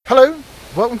Hello,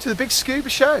 welcome to the Big Scuba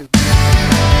Show.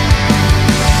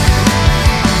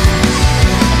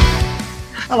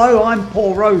 Hello, I'm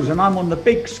Paul Rose and I'm on the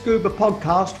Big Scuba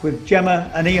podcast with Gemma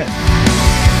and Ian.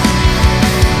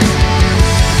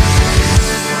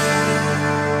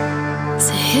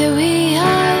 So here we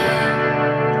are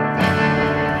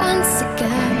once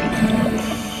again.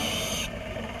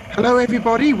 Hello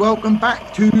everybody, welcome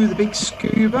back to the Big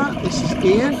Scuba. This is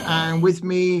Ian, and with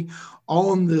me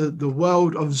on the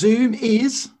world of Zoom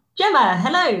is Gemma.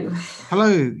 Hello.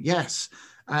 Hello, yes.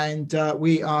 And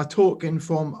we are talking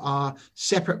from our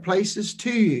separate places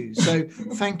to you. So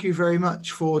thank you very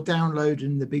much for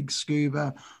downloading the Big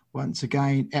Scuba once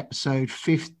again, episode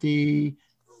 53.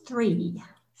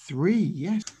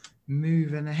 Yes,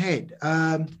 moving ahead.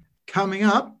 Coming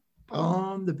up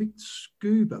on the Big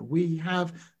Scuba, we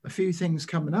have a few things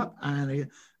coming up and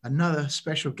another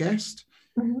special guest.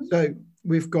 Mm-hmm. So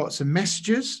we've got some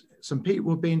messages. Some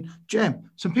people have been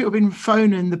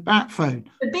phoning the bat phone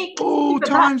all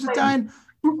times of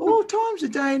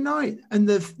day and night, and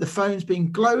the phone's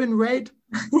been glowing red.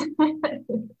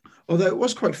 Although it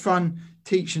was quite fun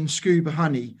teaching Scuba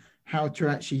Honey how to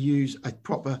actually use a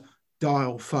proper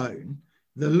dial phone.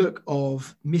 The look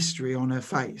of mystery on her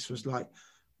face was like,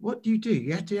 what do?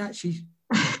 You have to actually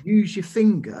use your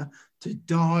finger to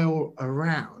dial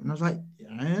around. And I was like,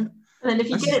 yeah. And then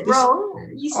if you get it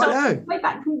wrong, you start way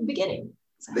back from the beginning.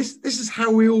 So. This is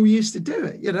how we all used to do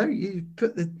it. You know, you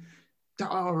put the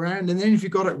dial around, and then if you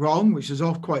got it wrong, which is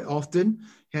quite often,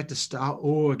 you had to start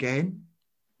all again.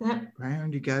 Yeah.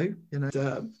 Round you go. You know,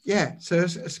 so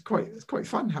it's quite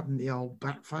fun having the old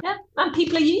bat phone. Yeah, and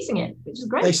people are using it, which is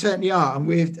great. They certainly are,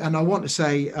 and I want to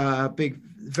say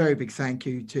very big thank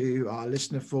you to our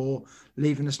listener for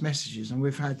leaving us messages, and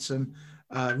we've had some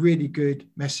really good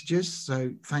messages,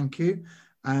 so thank you.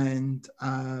 And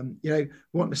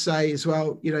want to say as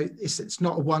well, it's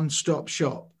not a one-stop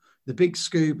shop. The Big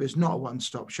Scuba is not a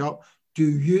one-stop shop. Do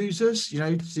use us,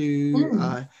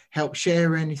 to help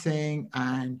share anything,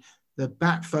 and the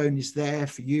bat phone is there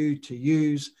for you to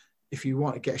use if you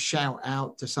want to get a shout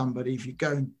out to somebody. If you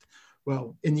go,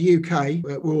 well, in the UK,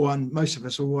 most of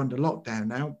us are all under lockdown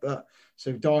now, but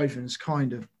so diving's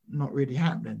kind of not really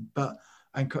happening, but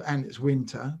and it's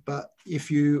winter. But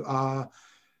if you are,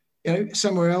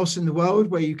 somewhere else in the world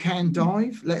where you can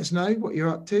dive, let us know what you're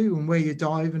up to and where you're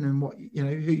diving and what,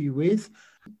 who you're with.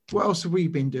 What else have we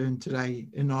been doing today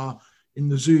in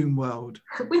the Zoom world?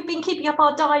 We've been keeping up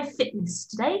our dive fitness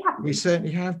today, haven't we? We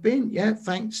certainly have been, yeah,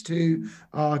 thanks to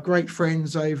our great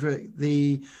friends over at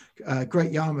the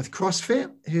Great Yarmouth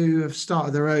CrossFit, who have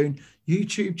started their own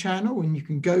YouTube channel, and you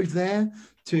can go there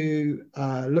to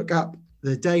look up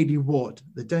the daily WOD,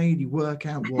 the daily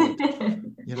workout WOD,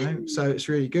 so it's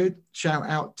really good. Shout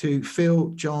out to Phil,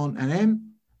 John and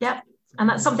Em. Yep. And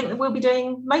that's something that we'll be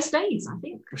doing most days, I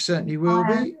think. We certainly will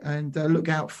be. And look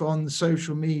out on the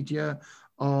social media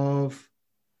of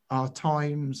our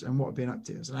times and what we've been up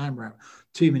to. As an AMRAP,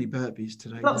 too many burpees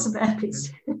today. Lots of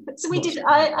burpees. So we did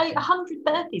 100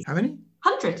 burpees. How many?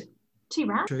 100. 2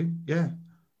 rounds. True, yeah.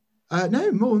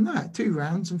 No, more than that. 2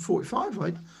 rounds and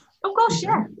 45. Oh, gosh,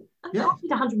 yeah. Yeah. I did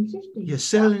 150. You're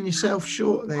selling yourself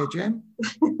short there, Gem.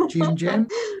 Gem.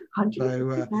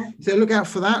 So look out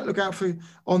for that. Look out for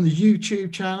on the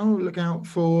YouTube channel. Look out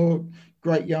for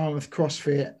Great Yarmouth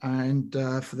CrossFit and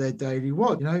for their daily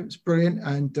WOD. It's brilliant,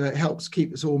 and it helps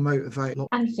keep us all motivated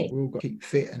and fit. We've all got to keep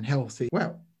fit and healthy.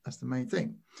 Well, that's the main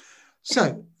thing.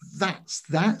 So that's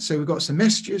that. So we've got some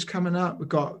messages coming up. We've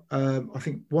got I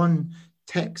think one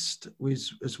text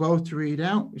was as well to read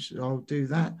out, which I'll do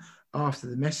that after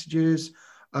the messages.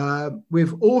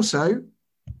 We've also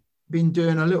been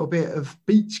doing a little bit of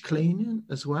beach cleaning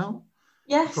as well.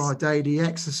 Yes. For our daily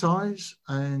exercise,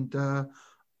 and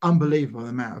unbelievable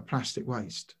amount of plastic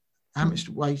waste. How much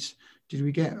waste did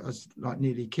we get? It was like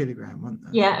nearly a kilogram, wasn't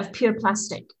there? Yeah, of pure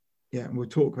plastic. Yeah, and we'll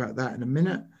talk about that in a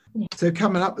minute. Yeah. So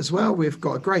coming up as well, we've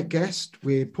got a great guest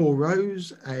with Paul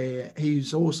Rose.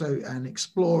 He's also an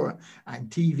explorer and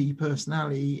TV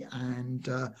personality and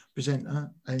presenter.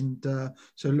 And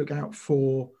so look out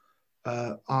for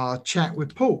our chat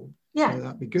with Paul. Yeah, so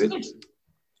that'd be good.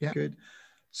 Yeah, good.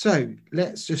 So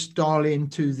let's just dial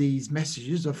into these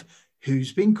messages of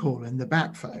who's been calling the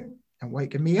bat phone and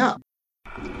waking me up.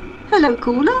 Hello,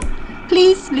 caller.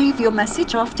 Please leave your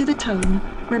message after the tone.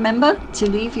 Remember to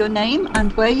leave your name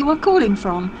and where you are calling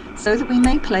from so that we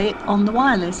may play it on the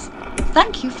wireless.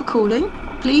 Thank you for calling.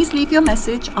 Please leave your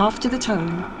message after the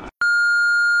tone.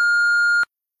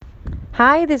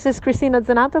 Hi, this is Cristina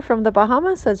Zanato from the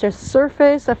Bahamas. I just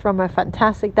surfaced from a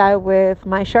fantastic dive with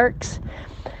my sharks.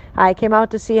 I came out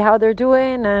to see how they're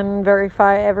doing and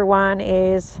verify everyone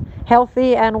is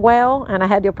healthy and well, and I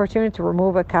had the opportunity to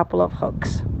remove a couple of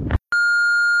hooks.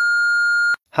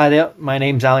 Hi there, my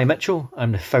name's Ali Mitchell.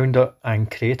 I'm the founder and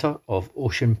creator of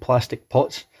Ocean Plastic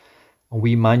Pots, and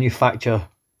we manufacture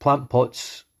plant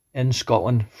pots in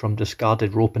Scotland from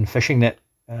discarded rope and fishing net.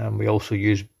 We also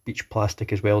use beach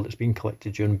plastic as well that's been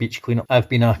collected during beach cleanup. I've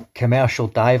been a commercial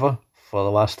diver for the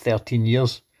last 13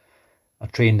 years. I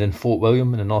trained in Fort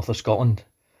William in the north of Scotland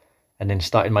and then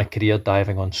started my career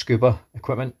diving on scuba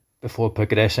equipment before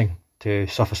progressing to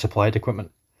surface supplied equipment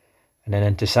and then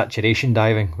into saturation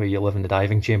diving where you live in the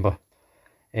diving chamber.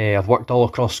 I've worked all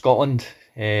across Scotland,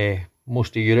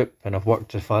 most of Europe, and I've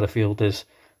worked as far afield as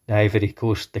the Ivory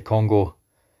Coast, the Congo,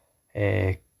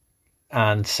 and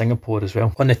Singapore as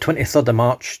well. On the 23rd of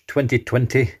March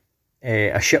 2020,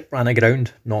 a ship ran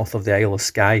aground north of the Isle of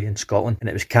Skye in Scotland, and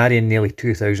it was carrying nearly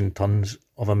 2,000 tonnes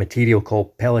of a material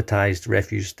called pelletised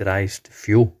refuse-derived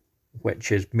fuel,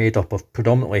 which is made up of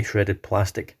predominantly shredded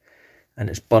plastic,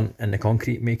 and it's burnt in the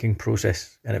concrete making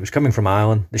process. And it was coming from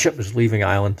Ireland. The ship was leaving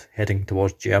Ireland heading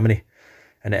towards Germany,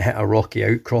 and it hit a rocky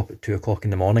outcrop at 2 o'clock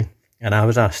in the morning, and I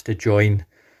was asked to join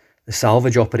the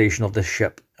salvage operation of this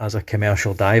ship as a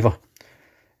commercial diver.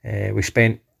 We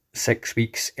spent 6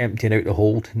 weeks emptying out the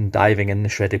hold and diving in the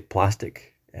shredded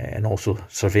plastic, and also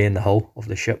surveying the hull of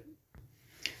the ship.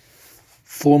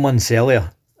 4 months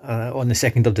earlier, on the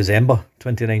 2nd of December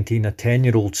 2019, a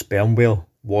 10-year-old sperm whale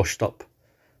washed up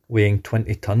weighing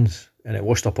 20 tonnes, and it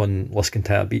washed up on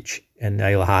Liscantire Beach in the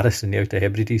Isle of Harris in the Outer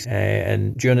Hebrides.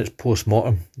 And during its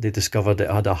post-mortem, they discovered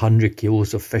it had 100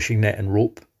 kilos of fishing net and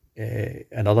rope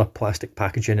and other plastic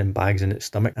packaging and bags in its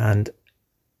stomach. And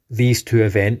these 2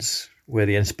 events were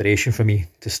the inspiration for me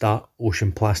to start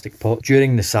Ocean Plastic Pot.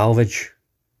 During the salvage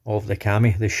of the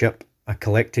Cami, the ship, I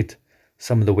collected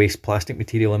some of the waste plastic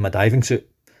material in my diving suit,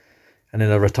 and then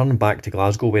I returned back to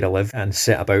Glasgow where I live and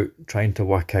set about trying to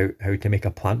work out how to make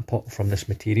a plant pot from this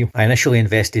material. I initially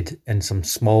invested in some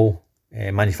small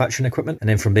manufacturing equipment, and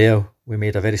then from there we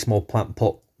made a very small plant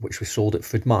pot which we sold at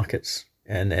food markets,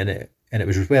 and it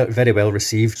was very well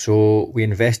received. So we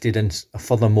invested in a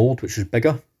further mould which was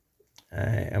bigger,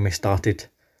 and we started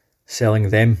selling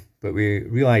them, but we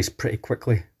realised pretty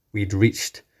quickly we'd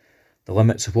reached the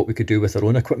limits of what we could do with our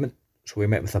own equipment. So we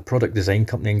met with a product design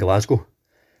company in Glasgow,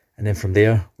 and then from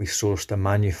there we sourced a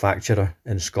manufacturer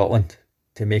in Scotland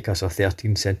to make us a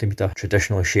 13 centimetre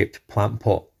traditionally shaped plant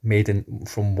pot made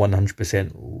from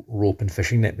 100% rope and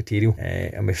fishing net material,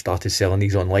 and we've started selling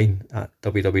these online at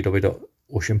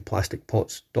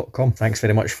www.oceanplasticpots.com. Thanks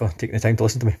very much for taking the time to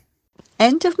listen to me.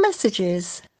 End of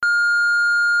messages.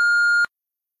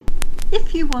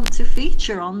 If you want to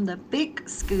feature on the Big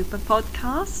Scuba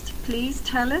podcast, please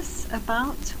tell us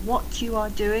about what you are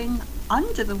doing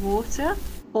under the water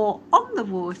or on the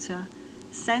water.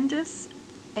 Send us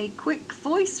a quick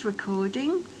voice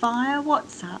recording via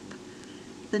WhatsApp.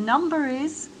 The number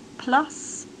is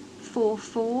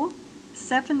 +44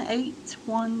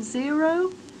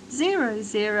 7810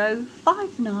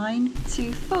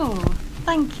 005924.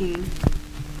 Thank you.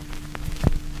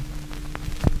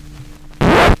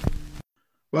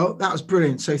 Well, that was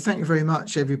brilliant. So thank you very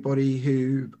much, everybody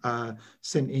who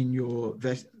sent in your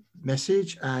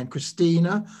message. And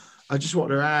Christina, I just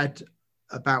want to add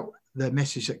about the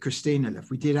message that Christina left.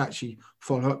 We did actually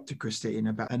follow up to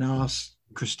Christina and ask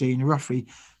Christina roughly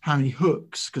how many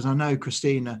hooks, because I know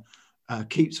Christina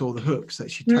keeps all the hooks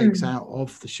that she takes out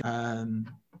of the show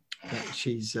that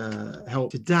she's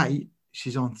helped. To date,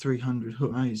 she's on 300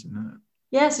 hooks, isn't it?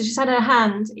 Yeah, so she's had her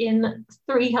hand in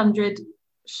 300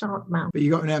 shark mouth. But you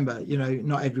got to remember,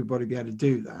 not everybody be able to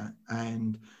do that.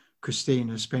 And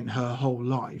Christina spent her whole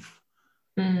life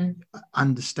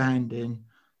understanding,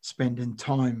 spending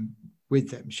time with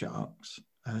them sharks,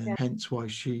 and hence why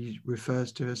she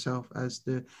refers to herself as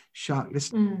the shark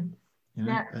listener.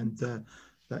 And that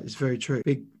is very true.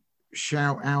 Big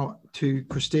shout out to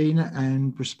Christina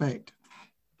and respect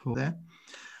for that.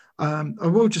 I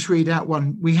will just read out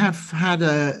one. We have had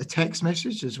a text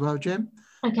message as well, Jem.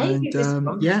 Okay. And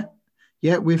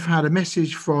we've had a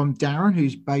message from Darren,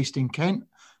 who's based in Kent.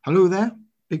 Hello there.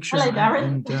 Big shout out. Hello,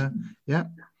 Darren. And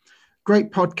great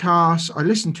podcast. I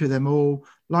listen to them all.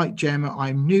 Like Gemma,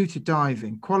 I'm new to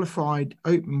diving, qualified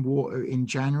open water in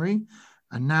January,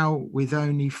 and now with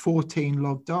only 14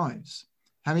 log dives.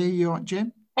 How many are you on,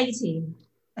 Jem? 18.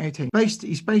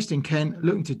 He's based in Kent,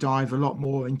 looking to dive a lot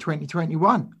more in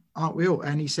 2021. Aren't we all?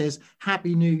 And he says,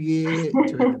 Happy New Year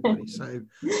to everybody. So,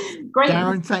 great.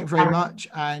 Darren, thank you very much.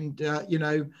 And,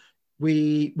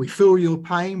 we feel your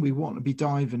pain. We want to be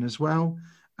diving as well.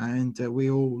 And we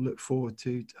all look forward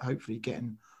to hopefully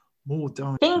getting more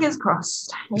diamonds. Fingers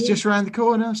crossed. It's just around the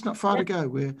corner. It's not far to go.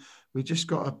 We just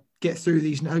got to get through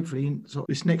these, and hopefully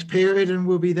this next period, and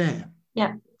we'll be there.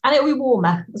 Yeah, and it'll be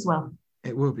warmer as well.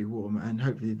 It will be warmer, and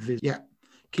hopefully,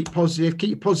 keep positive. Keep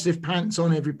your positive pants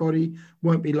on, everybody.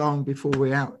 Won't be long before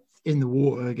we're out in the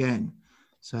water again.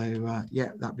 So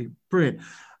that'd be brilliant.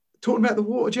 Talking about the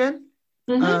water, Jen.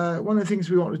 Mm-hmm. One of the things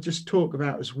we want to just talk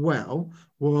about as well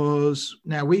was,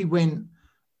 now we went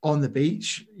on the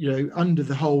beach, under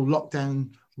the whole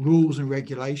lockdown rules and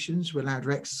regulations. We're allowed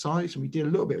to exercise, and we did a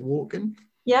little bit of walking.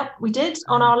 Yep, we did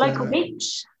on our local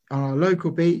beach. On our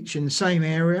local beach in the same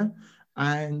area.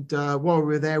 And while we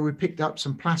were there, we picked up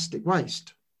some plastic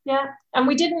waste. Yeah, and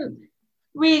we didn't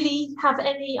really have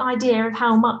any idea of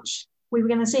how much we were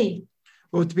going to see.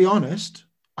 Well, to be honest,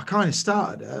 I kind of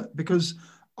started it because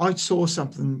I saw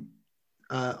something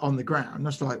on the ground. I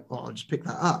was like, well, I'll just pick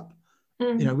that up.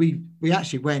 We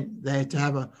actually went there to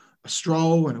have a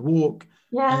stroll and a walk.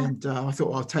 Yeah. And I thought,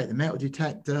 well, I'll take the metal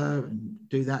detector and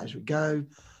do that as we go.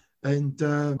 And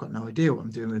I've got no idea what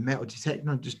I'm doing with a metal detector.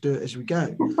 I'll just do it as we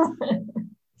go.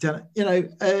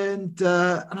 And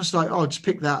I was like, I'll just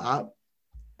pick that up.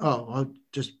 Oh, I'll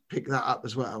just pick that up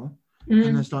as well.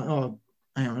 And I was like, oh,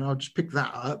 hang on, I'll just pick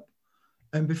that up.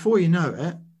 And before you know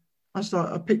it,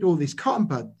 I picked all these cotton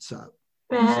buds up.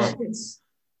 Yeah,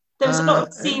 there was a lot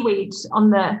of seaweed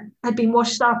on there, had been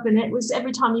washed up, and it was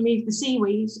every time you moved the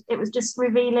seaweed, it was just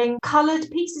revealing coloured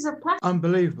pieces of plastic.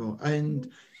 Unbelievable.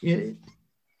 And,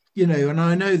 and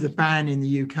I know the ban in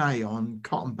the UK on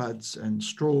cotton buds and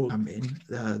straw coming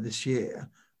this year,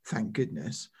 thank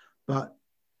goodness. But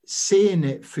seeing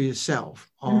it for yourself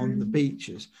on the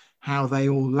beaches, how they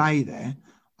all lay there.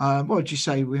 What would you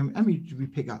say? How many did we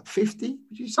pick up? 50?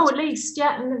 Would you say? Oh, at least,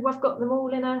 yeah. And we've got them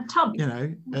all in a tub.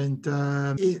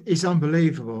 And it's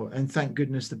unbelievable. And thank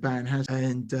goodness the ban has.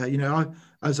 And,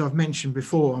 as I've mentioned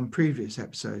before on previous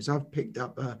episodes, I've picked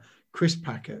up a crisp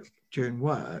packet during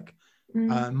work,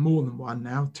 more than one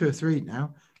now, 2 or 3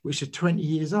 now, which are 20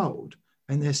 years old.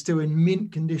 And they're still in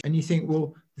mint condition. And you think,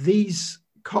 well, these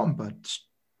cotton bud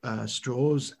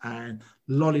straws and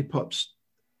lollipops,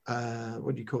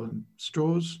 what do you call them?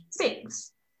 Straws?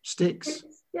 Sticks.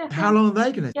 Yeah. How long are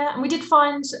they going to? Yeah, and we did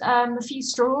find a few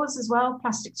straws as well,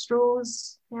 plastic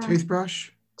straws. Yeah.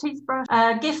 Toothbrush,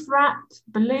 gift wrap,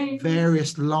 balloon,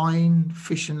 various line,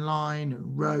 fishing line,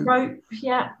 rope.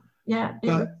 Yeah.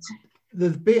 But the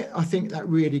bit I think that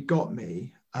really got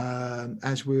me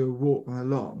as we were walking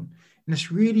along, and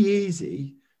it's really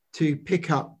easy to pick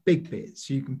up big bits.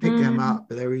 You can pick them up,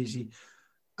 but they're easy.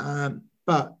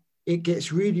 But it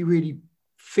gets really, really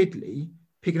fiddly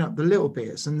picking up the little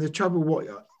bits. And the trouble,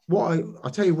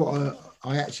 I'll tell you what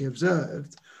I actually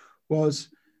observed was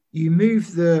you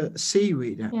move the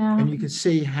seaweed and you can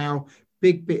see how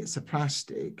big bits of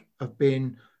plastic have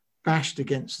been bashed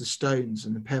against the stones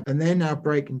and the pebbles, and they're now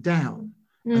breaking down.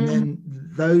 And then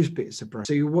those bits are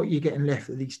breaking. So what you're getting left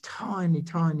are these tiny,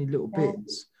 tiny little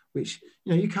bits, which,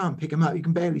 you can't pick them up. You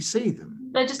can barely see them.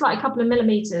 They're just like a couple of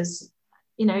millimeters,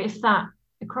 if that,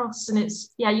 across. And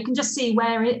it's, you can just see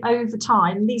where over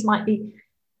time, these might be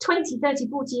 20, 30,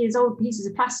 40 years old pieces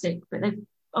of plastic, but they've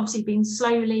obviously been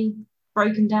slowly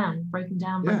broken down.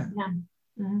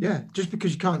 Yeah, just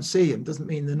because you can't see them doesn't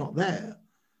mean they're not there.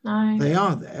 No, they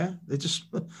are there. They're just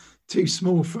too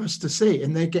small for us to see,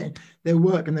 and they're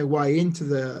working their way into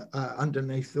the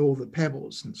underneath all the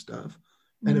pebbles and stuff,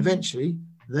 and eventually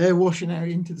they're washing out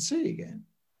into the sea again,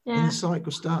 and the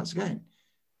cycle starts again.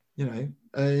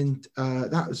 And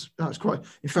that was quite.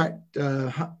 In fact,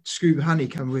 Scuba Honey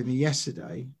came with me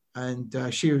yesterday,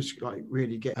 and she was like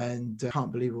really and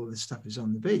can't believe all this stuff is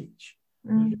on the beach.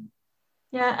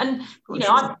 Yeah, and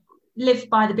I've lived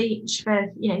by the beach for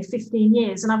 15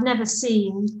 years, and I've never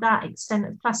seen that extent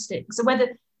of plastic. So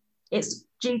whether it's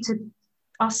due to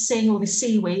us seeing all the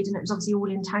seaweed, and it was obviously all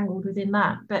entangled within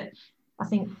that, but I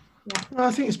think. Yeah. Well,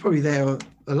 I think it's probably there a lot.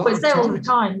 Well, it's there all the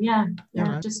time. Yeah.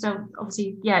 Just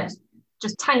obviously,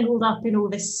 just tangled up in all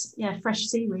this, fresh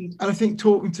seaweed. And I think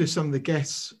talking to some of the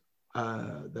guests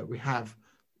that we have,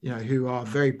 who are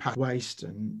very passionate waste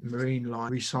and marine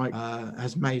life recycling,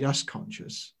 has made us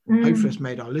conscious. Hopefully, it's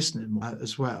made our listeners more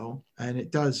as well. And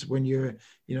it does when you're,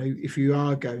 if you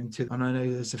are going to, and I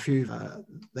know there's a few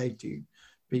they do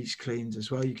beach cleans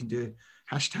as well. You can do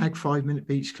hashtag 5-minute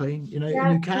beach clean.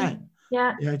 And you can.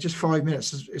 Yeah. Just 5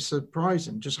 minutes. It's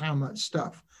surprising just how much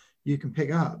stuff you can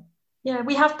pick up. Yeah,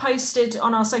 we have posted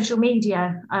on our social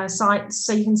media sites,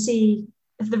 so you can see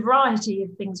the variety of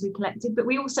things we collected, but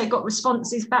we also got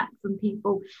responses back from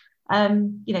people,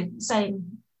 saying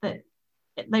that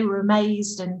they were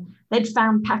amazed, and they'd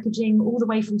found packaging all the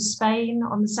way from Spain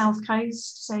on the south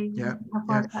coast. So yeah.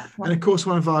 And of course,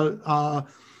 one of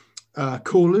our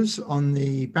callers on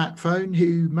the back phone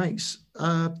who makes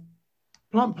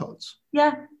plant pots.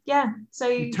 Yeah. So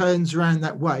he turns around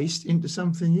that waste into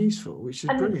something useful, which is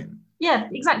brilliant. Yeah,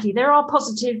 exactly. There are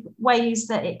positive ways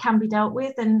that it can be dealt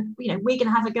with, and we're going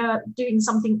to have a go at doing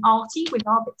something arty with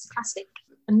our bits of plastic.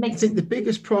 And I think the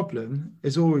biggest problem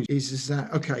is that,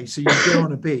 okay, so you go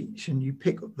on a beach and you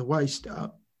pick up the waste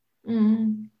up,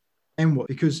 and what?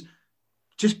 Because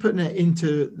just putting it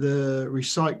into the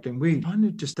recycling wheel kind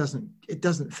of just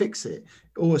doesn't fix it.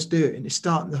 All it's doing is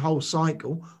starting the whole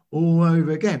cycle all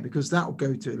over again, because that will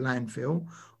go to a landfill,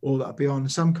 or that'll be on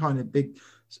some kind of big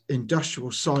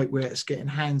industrial site where it's getting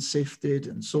hand sifted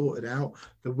and sorted out.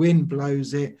 The wind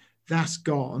blows it, that's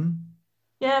gone.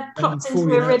 Yeah, and before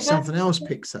you know it, something else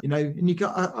picks up. And you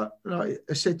got, like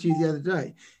I said to you the other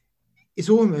day,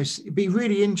 it'd be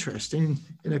really interesting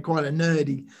in my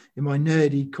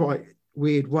nerdy, quite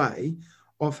weird way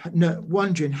of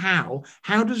wondering how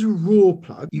does a raw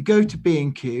plug, you go to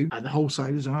B&Q and the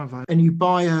wholesalers and you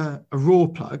buy a raw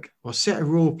plug or a set of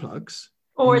raw plugs,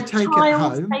 or a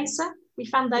tile spacer. We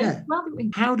found those as well, didn't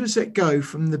we? How does it go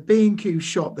from the B&Q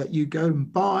shop that you go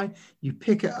and buy, you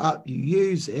pick it up, you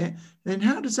use it, then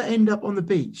how does that end up on the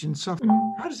beach and stuff?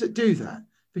 How does it do that?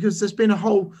 Because there's been a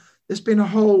whole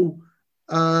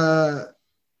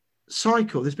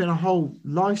cycle, there's been a whole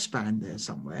lifespan there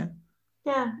somewhere.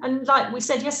 Yeah, and like we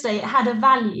said yesterday, it had a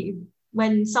value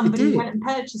when somebody went and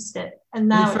purchased it, and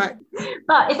now.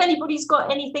 But if anybody's got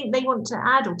anything they want to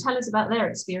add or tell us about their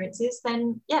experiences,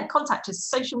 then contact us.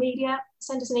 Social media,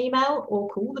 send us an email, or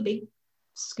call the big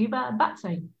scuba back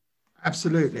phone.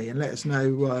 Absolutely, and let us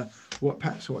know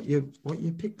what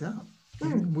you picked up.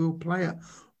 And we'll play it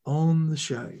on the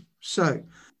show. So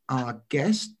our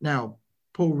guest now,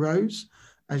 Paul Rose,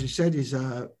 as you said, is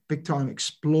a big-time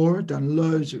explorer, done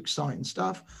loads of exciting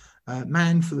stuff,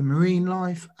 man for the marine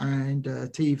life and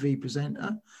TV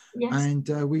presenter. Yes.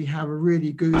 And we have a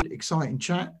really good, exciting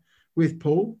chat with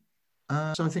Paul.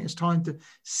 So I think it's time to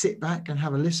sit back and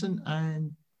have a listen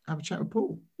and have a chat with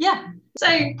Paul. Yeah.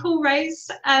 So Paul Rose,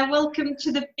 welcome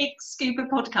to the Big Scuba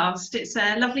Podcast. It's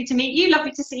lovely to meet you,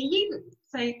 lovely to see you.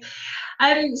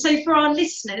 So for our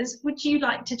listeners, would you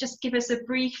like to just give us a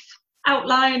brief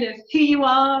outline of who you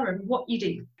are and what you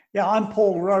do? Yeah, I'm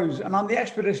Paul Rose, and I'm the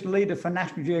expedition leader for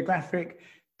National Geographic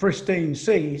Pristine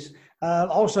Seas. I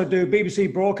also do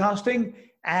BBC broadcasting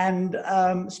and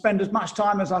spend as much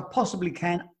time as I possibly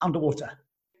can underwater.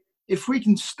 If we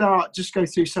can just go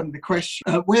through some of the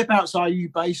questions. Whereabouts are you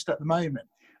based at the moment?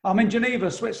 I'm in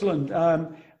Geneva, Switzerland. I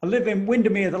live in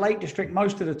Windermere, the Lake District,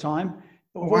 most of the time.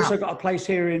 But we've also got a place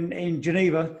here in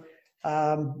Geneva.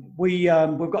 We've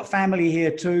got family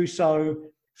here too. So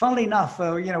funnily enough,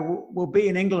 we'll be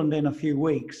in England in a few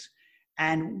weeks.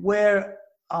 And where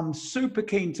I'm super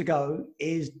keen to go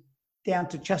is down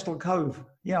to Chestle Cove.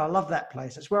 I love that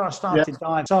place. It's where I started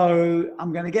diving. So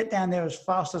I'm going to get down there as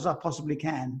fast as I possibly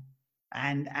can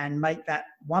and make that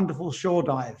wonderful shore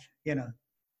dive,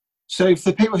 So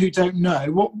for people who don't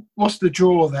know, what's the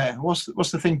draw there? What's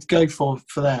the thing to go for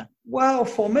there? Well,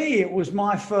 for me, it was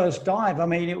my first dive. I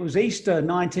mean, it was Easter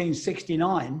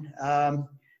 1969.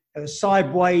 It was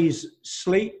sideways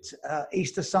sleet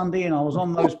Easter Sunday, and I was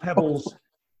on those pebbles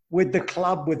with the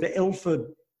club, with the Ilford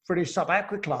British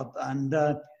Sub-Aqua Club. And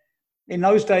in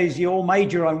those days, you all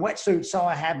made your own wetsuit. So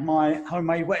I had my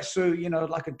homemade wetsuit,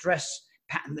 like a dress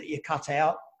pattern that you cut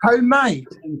out. Homemade?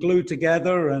 And glued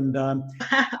together. And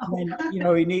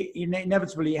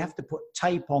inevitably you have to put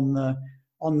tape on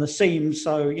the seams.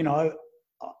 So,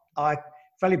 I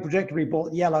fairly predictably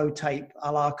bought yellow tape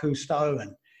a la Cousteau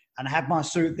and had my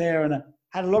suit there, and I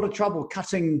had a lot of trouble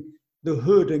cutting the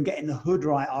hood and getting the hood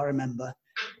right, I remember.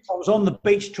 I was on the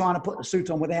beach trying to put the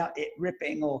suit on without it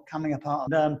ripping or coming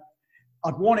apart. And,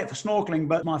 I'd worn it for snorkeling,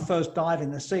 but my first dive in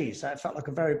the sea, so it felt like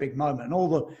a very big moment. And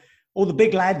all the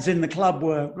big lads in the club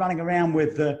were running around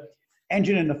with the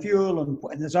engine and the fuel and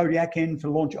putting the Zodiac in to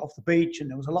launch it off the beach, and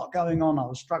there was a lot going on. I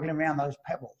was struggling around those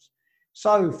pebbles,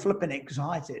 so flipping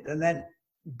excited, and then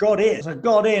got in. So I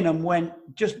got in and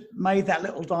just made that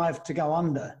little dive to go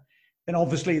under. Then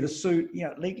obviously the suit,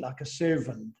 leaked like a sieve,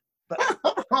 but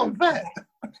I'll bet.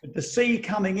 The sea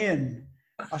coming in,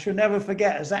 I shall never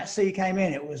forget. As that sea came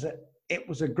in, it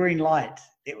was a green light.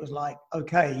 It was like,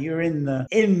 okay, you're in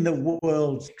the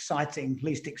world's exciting,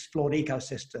 least explored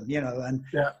ecosystem, and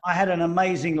I had an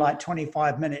amazing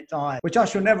 25-minute dive, which I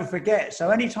shall never forget. So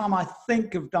anytime I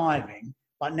think of diving,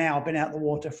 like now I've been out the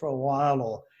water for a while,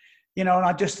 or, and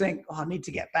I just think, I need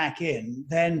to get back in,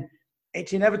 then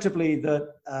it's inevitably that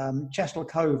Chesil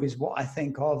Cove is what I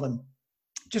think of, and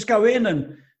just go in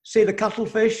and see the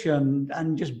cuttlefish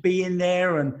and just be in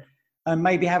there and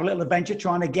maybe have a little adventure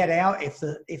trying to get out if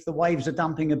the waves are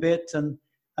dumping a bit, and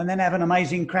then have an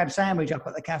amazing crab sandwich up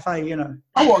at the cafe, you know.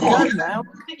 Oh, what go now?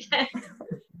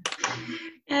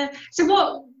 Yeah. So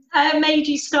what made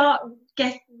you start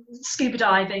scuba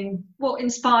diving? What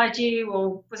inspired you,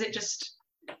 or was it just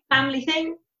a family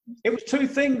thing? It was two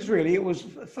things, really. It was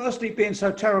firstly being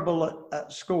so terrible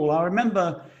at school. I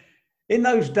remember in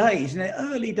those days, in the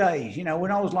early days, you know,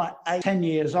 when I was like 8, 10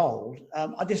 years old,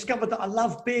 I discovered that I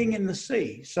loved being in the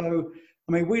sea. So,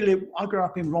 I mean, I grew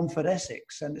up in Romford,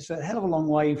 Essex, and it's a hell of a long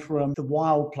way from the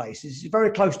wild places. It's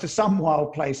very close to some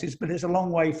wild places, but it's a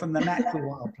long way from the natural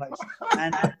wild places.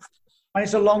 And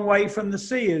it's a long way from the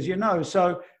sea, as you know.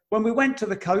 So when we went to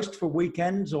the coast for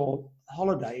weekends or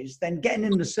holidays, then getting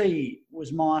in the sea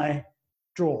was my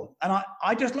draw. And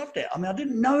I just loved it. I mean, I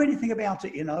didn't know anything about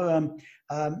it, you know.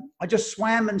 I just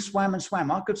swam and swam and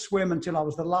swam. I could swim until I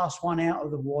was the last one out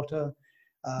of the water.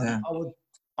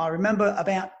 I remember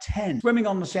about 10 swimming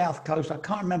on the south coast. I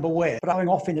can't remember where, but going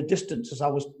off in the distance as I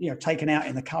was, you know, taken out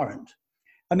in the current,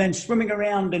 and then swimming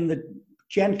around in the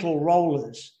gentle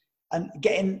rollers and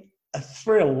getting a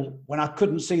thrill when I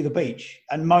couldn't see the beach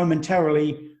and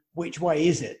momentarily, which way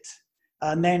is it?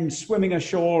 And then swimming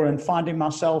ashore and finding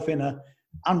myself in a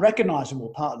unrecognizable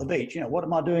part of the beach. You know, what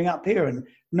am I doing up here? And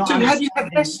not. So had you had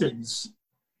lessons?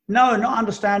 No, not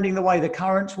understanding the way the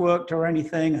currents worked or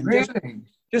anything. And really?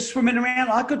 Just swimming around.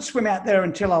 I could swim out there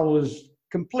until I was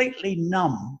completely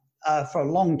numb for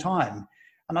a long time.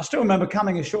 And I still remember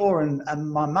coming ashore and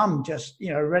my mum just,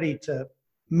 you know, ready to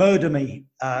murder me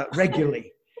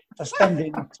regularly for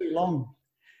spending too long.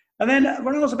 And then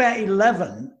when I was about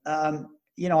 11,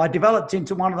 you know, I developed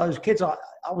into one of those kids. I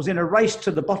was in a race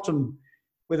to the bottom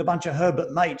with a bunch of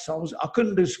Herbert mates. I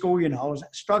couldn't do school, you know. I was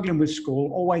struggling with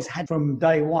school, always had from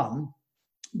day one.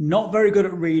 Not very good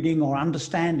at reading or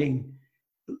understanding,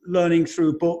 learning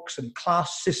through books and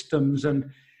class systems, and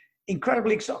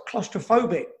incredibly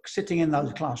claustrophobic sitting in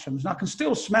those classrooms. And I can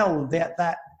still smell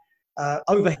that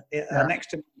overhead next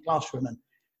to the classroom. And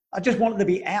I just wanted to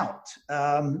be out.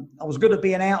 I was good at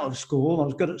being out of school. I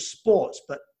was good at sports,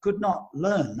 but could not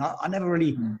learn. I never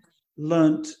really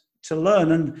learnt to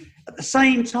learn. And at the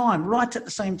same time, right at the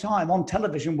same time, on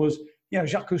television was, you know,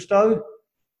 Jacques Cousteau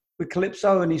with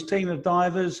Calypso and his team of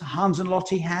divers, Hans and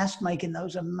Lottie Haast making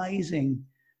those amazing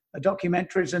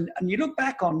documentaries. And you look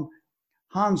back on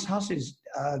Hans Haast's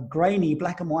grainy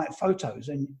black and white photos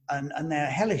and they're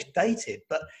hellish dated,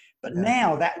 but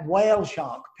now that whale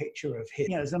shark picture of him,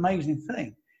 you know, it's an amazing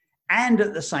thing. And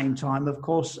at the same time, of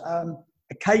course,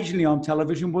 occasionally on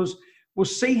television was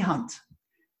Sea Hunt.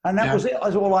 And that was it,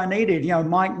 was all I needed. You know,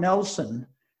 Mike Nelson,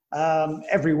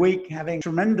 every week having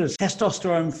tremendous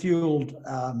testosterone-fueled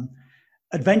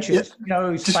adventures. You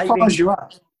know, just fires you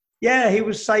up. Yeah, he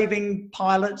was saving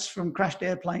pilots from crashed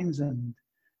airplanes and,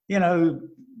 you know,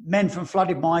 men from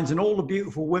flooded mines, and all the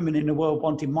beautiful women in the world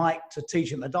wanted Mike to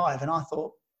teach them to dive. And I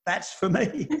thought, that's for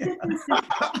me.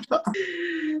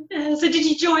 So did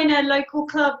you join a local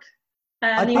club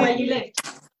near where you lived?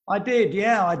 I did,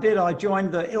 yeah, I did. I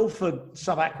joined the Ilford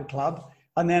Sub-Aqua Club,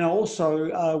 and then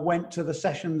also went to the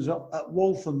sessions at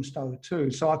Walthamstow too.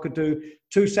 So I could do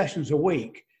 2 sessions a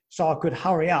week, so I could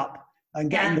hurry up and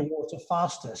get in the water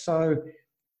faster. So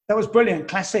that was brilliant.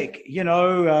 Classic, you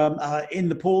know, in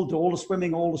the pool, do all the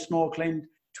swimming, all the snorkeling,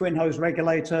 twin hose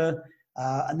regulator.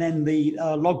 And then the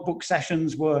logbook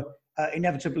sessions were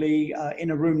inevitably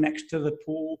in a room next to the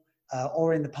pool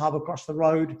or in the pub across the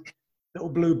road, little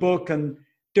blue book, and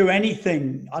do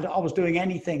anything. I was doing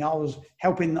anything. I was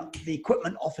helping the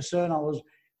equipment officer, and I was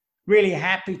really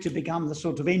happy to become the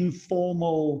sort of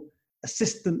informal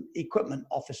assistant equipment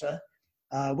officer,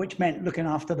 which meant looking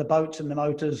after the boats and the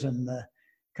motors and the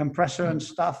compressor and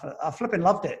stuff. I flipping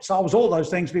loved it. So I was all those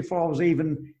things before I was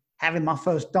even having my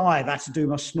first dive. I had to do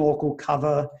my snorkel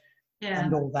cover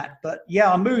and all that. But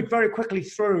yeah, I moved very quickly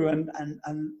through, and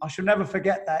I shall never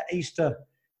forget that Easter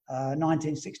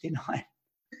 1969.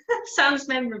 Sounds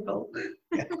memorable.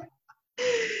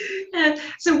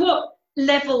 So what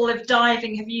level of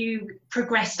diving have you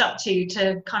progressed up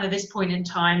to kind of this point in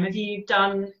time? Have you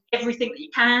done everything that you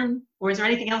can, or is there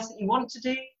anything else that you want to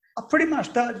do? I've pretty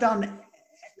much done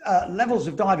levels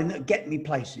of diving that get me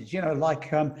places, you know,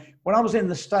 like when I was in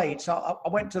the States, I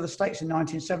went to the States in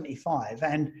 1975,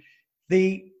 and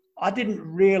I didn't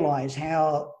realize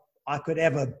how I could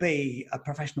ever be a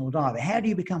professional diver. How do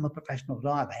you become a professional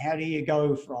diver? How do you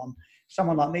go from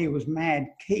someone like me who was mad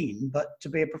keen, but to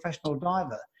be a professional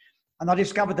diver? And I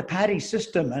discovered the PADI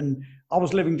system, and I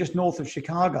was living just north of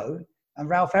Chicago and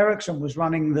Ralph Erickson was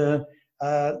running the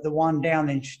one down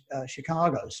in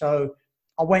Chicago. So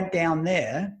I went down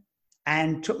there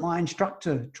and took my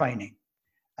instructor training,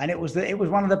 and it was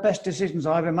one of the best decisions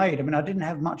I ever made. I mean, I didn't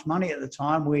have much money at the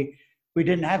time. We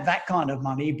didn't have that kind of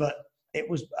money, but it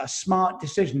was a smart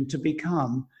decision to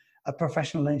become a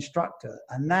professional instructor,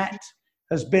 and that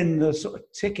has been the sort of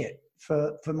ticket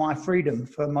for my freedom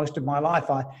for most of my life.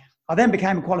 I then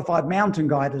became a qualified mountain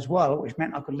guide as well, which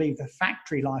meant I could leave the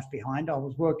factory life behind. I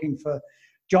was working for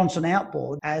Johnson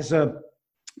Outboard as a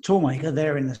toolmaker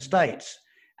there in the States,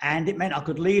 and it meant I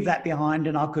could leave that behind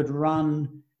and I could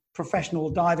run professional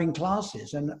diving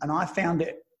classes, and I found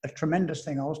it a tremendous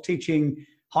thing. I was teaching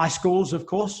high schools, of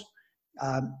course,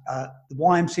 the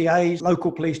YMCA's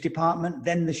local police department,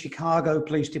 then the Chicago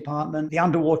Police Department, the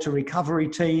underwater recovery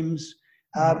teams,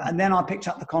 and then I picked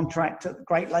up the contract at the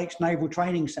Great Lakes Naval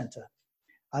Training Center,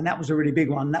 and that was a really big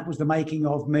one. That was the making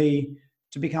of me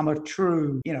to become a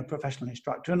true, professional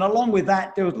instructor. And along with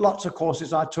that, there was lots of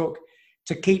courses I took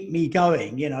to keep me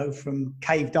going, from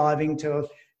cave diving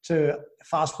to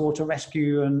fast water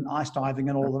rescue and ice diving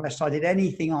and all the rest. I did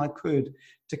anything I could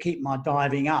to keep my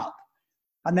diving up.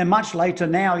 And then much later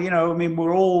now,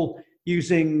 we're all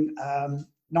using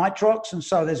nitrox, and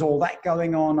so there's all that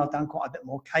going on. I've done quite a bit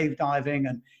more cave diving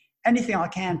and anything I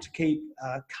can to keep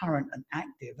current and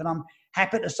active. And I'm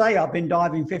happy to say I've been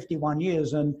diving 51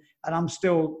 years and I'm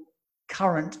still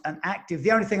current and active.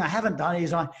 The only thing I haven't done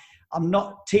is I'm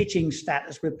not teaching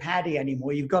status with PADI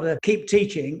anymore. You've got to keep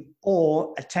teaching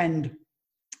or attend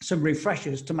some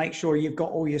refreshers to make sure you've got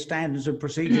all your standards and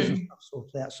procedures and stuff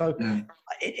sorted out. So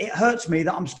it hurts me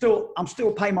that I'm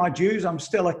still paying my dues. I'm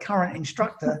still a current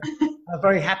instructor. I'm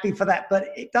very happy for that, but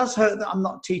it does hurt that I'm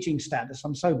not teaching status.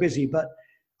 I'm so busy. But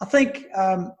I think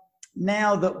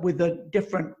now that with a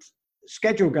different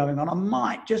schedule going on, I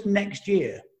might just next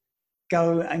year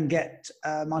go and get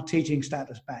my teaching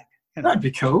status back. That'd be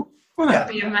cool.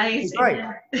 That'd be amazing. Great.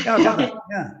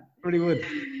 Yeah, really would.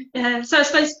 Yeah. So I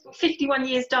suppose 51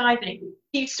 years diving,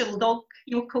 do you still log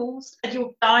your calls and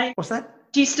your dives? What's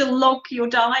that? Do you still log your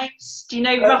dives? Do you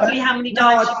know roughly how many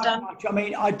dives you've done? Much. I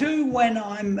mean, I do when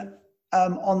I'm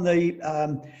on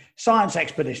the science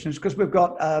expeditions, because we've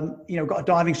got got a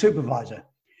diving supervisor,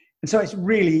 and so it's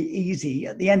really easy.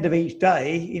 At the end of each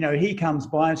day, he comes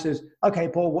by and says, "Okay,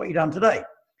 Paul, what have you done today?"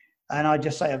 And I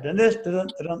just say, "I've done this,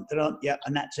 yeah,"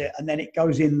 and that's it. And then it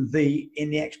goes in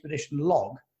the expedition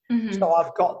log. Mm-hmm. So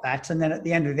I've got that, and then at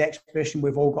the end of the expedition,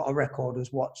 we've all got a record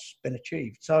as what's been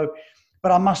achieved. So,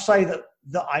 but I must say that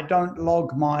I don't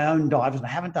log my own dives, and I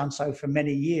haven't done so for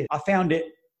many years. I found it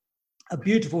a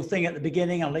beautiful thing at the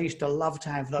beginning. I used to love to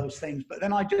have those things, but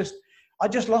then I just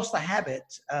lost the habit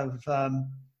of.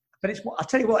 But I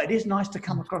tell you what, it is nice to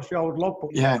come across your old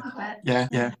logbook. Yeah.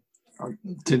 I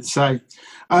did say.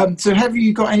 So have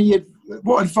you got any?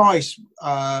 What advice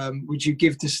would you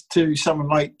give to someone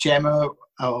like Gemma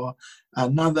or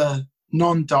another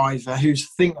non-diver who's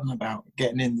thinking about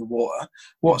getting in the water?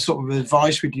 What sort of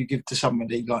advice would you give to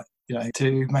somebody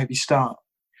to maybe start?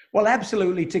 Well,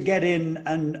 absolutely, to get in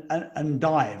and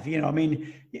dive. I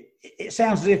mean, it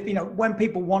sounds as if, when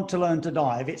people want to learn to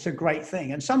dive, it's a great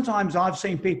thing. And sometimes I've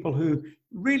seen people who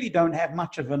really don't have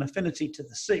much of an affinity to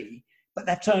the sea, but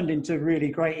they've turned into really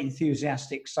great,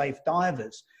 enthusiastic, safe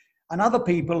divers. And other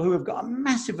people who have got a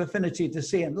massive affinity to the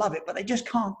sea and love it, but they just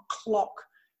can't clock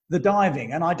the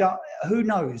diving. And who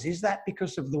knows, is that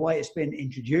because of the way it's been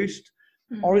introduced?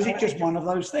 Or is it just one of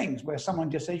those things where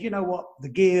someone just says, you know what, the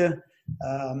gear,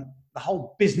 the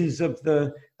whole business of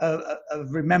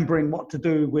of remembering what to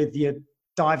do with your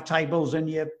dive tables and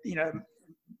your,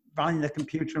 running the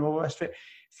computer and all the rest of it,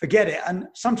 forget it. And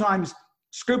sometimes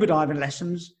scuba diving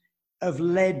lessons have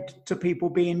led to people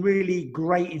being really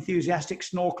great, enthusiastic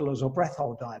snorkelers or breath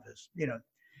hold divers,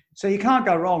 So you can't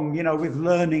go wrong, with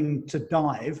learning to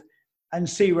dive and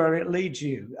see where it leads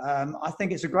you. I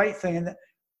think it's a great thing. And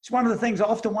it's one of the things I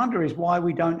often wonder is why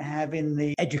we don't have in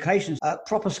the education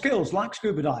proper skills like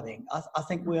scuba diving. I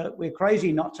think we're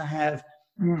crazy not to have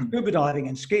scuba diving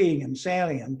and skiing and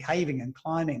sailing and caving and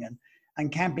climbing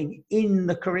and camping in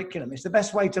the curriculum. It's the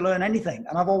best way to learn anything.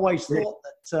 And I've always thought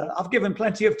that I've given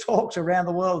plenty of talks around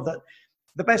the world that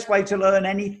the best way to learn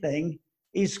anything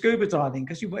is scuba diving.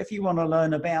 Because if you want to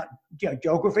learn about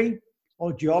geography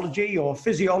or geology or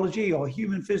physiology or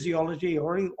human physiology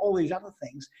or all these other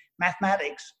things,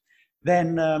 mathematics,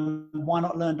 then why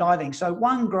not learn diving? So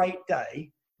one great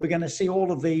day, we're going to see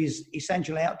all of these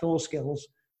essential outdoor skills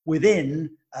within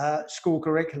school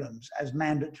curriculums as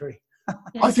mandatory.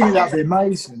 I think that'd be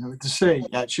amazing to see,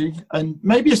 actually. And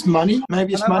maybe it's money.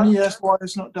 That's why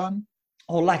it's not done.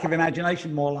 or lack of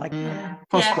imagination, more like. Yeah,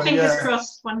 fingers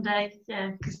crossed one day.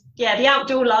 Yeah, because the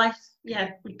outdoor life.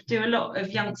 Yeah, we do a lot of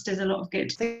youngsters a lot of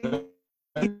good.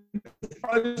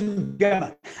 Frozen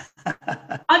Gemma.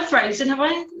 I'm frozen, have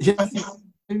I? Yeah,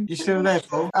 you're still there,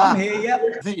 Paul? I'm here. Yep.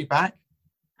 I think you're back.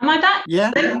 Am I back?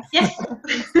 Yeah. Yes.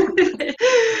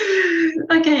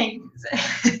 Okay.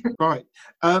 Right.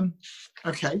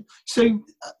 Okay. So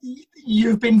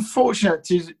you've been fortunate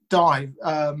to dive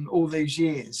all these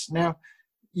years. Now,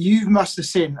 you must have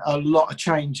seen a lot of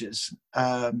changes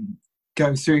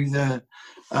go through the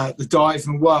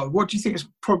diving world. What do you think is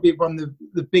probably one of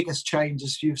the biggest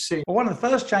changes you've seen? Well, one of the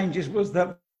first changes was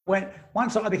that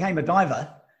once I became a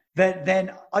diver,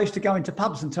 then I used to go into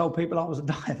pubs and tell people I was a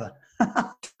diver.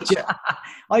 Yeah.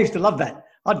 I used to love that.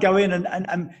 I'd go in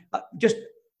and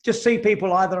just see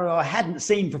people either I hadn't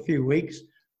seen for a few weeks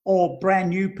or brand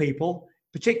new people,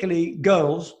 particularly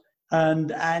girls,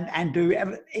 and do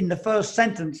in the first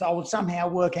sentence I would somehow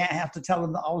work out how to tell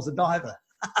them that I was a diver.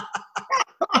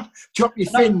 Drop your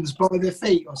fins by their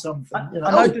feet or something.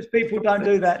 I notice people don't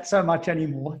do that so much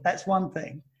anymore. That's one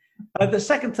thing. The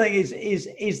second thing is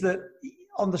that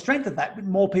on the strength of that,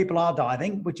 more people are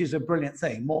diving, which is a brilliant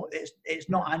thing. It's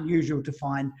not unusual to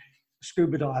find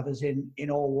scuba divers in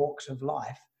all walks of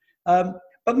life.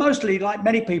 But mostly, like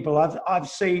many people, I've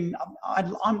seen.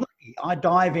 I'm lucky. I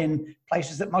dive in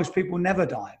places that most people never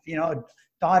dive. You know, I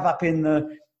dive up in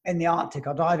the Arctic.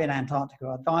 I dive in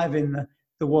Antarctica. I dive in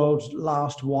the world's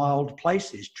last wild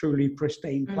places, truly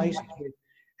pristine places with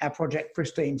our project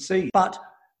Pristine Sea. But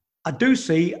I do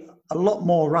see a lot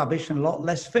more rubbish and a lot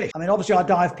less fish. I mean, obviously I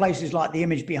dive places like the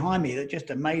image behind me that are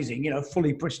just amazing, you know,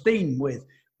 fully pristine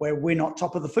where we're not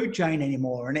top of the food chain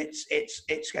anymore. And it's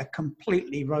a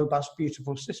completely robust,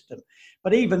 beautiful system.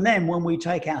 But even then, when we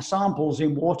take our samples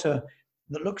in water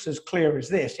that looks as clear as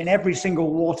this, in every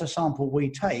single water sample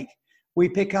we take, we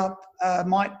pick up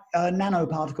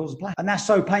nanoparticles of plastic. And that's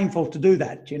so painful to do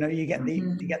that. You know, you get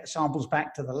the samples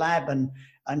back to the lab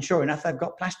and sure enough, they've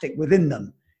got plastic within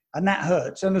them. And that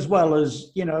hurts. And as well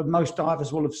as, you know, most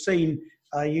divers will have seen,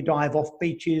 you dive off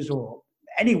beaches or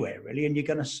anywhere really, and you're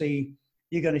going to see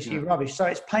rubbish. So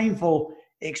it's painful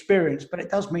experience, but it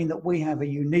does mean that we have a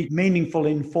unique, meaningful,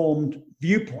 informed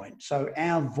viewpoint. So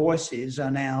our voices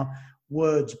and our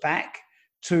words back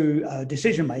to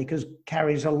decision makers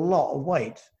carries a lot of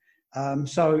weight.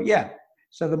 So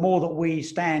the more that we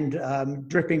stand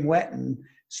dripping wet and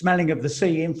smelling of the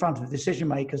sea in front of decision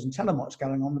makers and tell them what's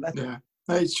going on, the better. Yeah.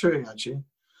 It's true, actually.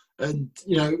 And,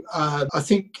 you know, I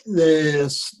think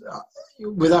there's,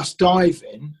 with us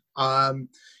diving,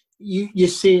 you're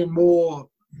seeing more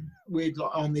with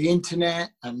on the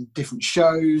internet and different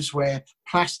shows where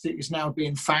plastic is now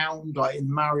being found, like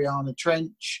in Mariana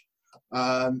Trench.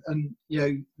 And, you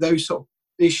know, those sort of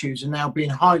issues are now being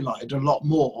highlighted a lot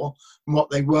more than what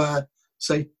they were,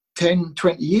 say, 10,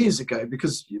 20 years ago,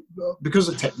 because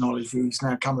of technology has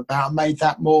now come about and made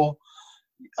that more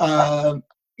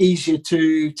easier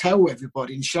to tell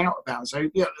everybody and shout about. So,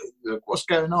 yeah, look what's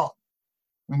going on.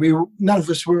 And none of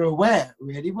us were aware,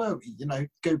 really, were we? You know,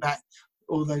 go back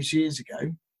all those years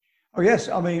ago. Oh, yes.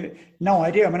 I mean, no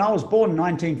idea. I mean, I was born in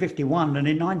 1951, and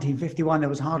in 1951, there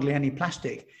was hardly any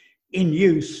plastic in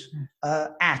use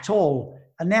at all.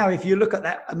 And now if you look at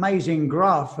that amazing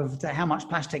graph of how much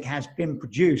plastic has been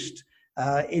produced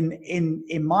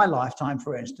in my lifetime,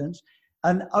 for instance,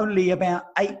 and only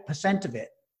about 8% of it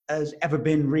has ever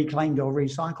been reclaimed or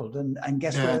recycled. And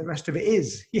guess where the rest of it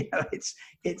is? You know,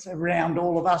 it's around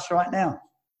all of us right now.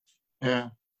 Yeah.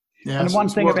 And one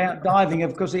thing about diving,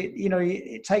 of course,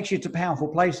 it takes you to powerful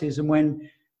places. And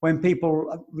when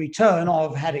people return or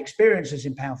have had experiences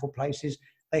in powerful places,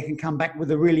 they can come back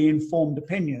with a really informed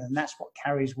opinion, and that's what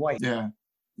carries weight. Yeah.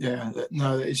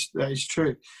 No, that is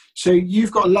true. So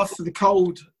you've got a love for the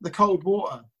cold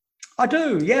water. I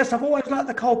do. Yes, I've always liked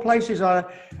the cold places. I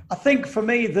think for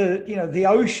me, the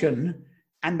ocean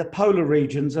and the polar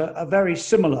regions are very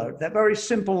similar. They're very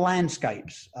simple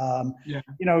landscapes.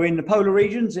 You know, in the polar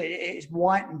regions, it's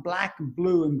white and black and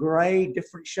blue and grey,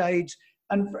 different shades,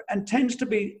 and tends to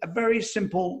be a very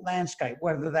simple landscape,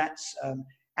 whether that's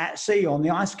at sea on the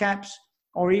ice caps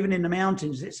or even in the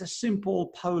mountains. It's a simple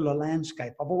polar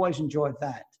landscape. I've always enjoyed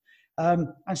that. And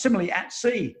similarly at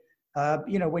sea,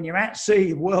 you know, when you're at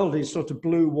sea, the world is sort of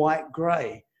blue, white,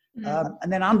 grey.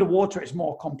 And then underwater, it's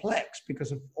more complex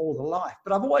because of all the life.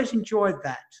 But I've always enjoyed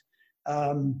that.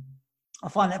 I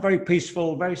find that very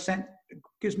peaceful,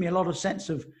 gives me a lot of sense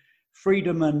of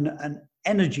freedom and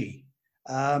energy.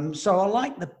 So I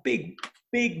like the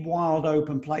big, wild,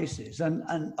 open places.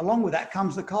 And along with that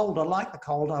comes the cold. I like the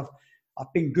cold.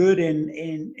 I've been good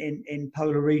in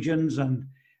polar regions and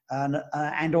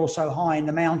and also high in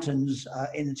the mountains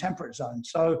in the temperate zone.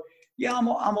 So yeah,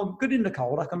 I'm good in the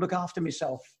cold. I can look after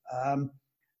myself. The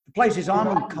places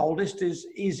I'm coldest is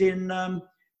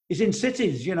in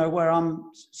cities, you know, where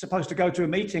I'm supposed to go to a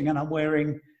meeting and I'm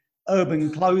wearing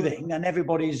urban clothing and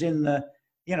everybody's in the,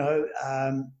 you know,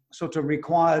 sort of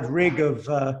required rig of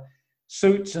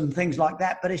suits and things like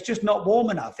that, but it's just not warm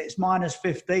enough. It's minus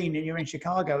 15 and you're in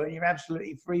Chicago and you're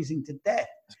absolutely freezing to death.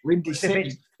 Windy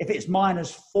city. If it's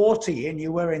minus 40 and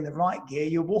you're wearing the right gear,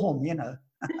 you're warm, you know.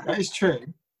 That is true.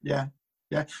 Yeah.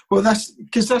 Yeah. Well, that's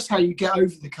because that's how you get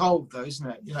over the cold, though, isn't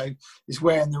it? You know, is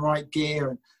wearing the right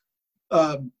gear and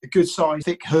a good size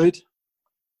thick hood.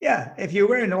 Yeah. If you're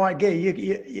wearing the right gear,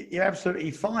 you're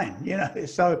absolutely fine, you know.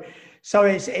 So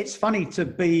it's funny to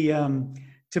be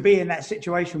in that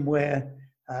situation where,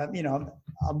 you know,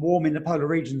 I'm warm in the polar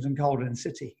regions and cold in the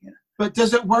city. You know? But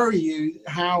does it worry you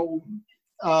how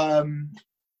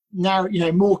now, you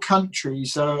know, more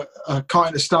countries are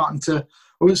kind of starting to,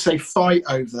 I wouldn't say fight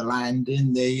over the land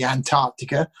in the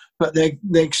Antarctica, but they're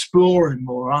exploring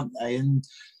more, aren't they? And,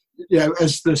 you know,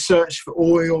 as the search for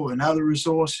oil and other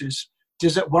resources,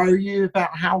 does it worry you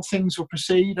about how things will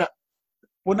proceed?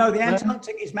 Well, no, the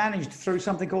Antarctic is managed through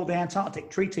something called the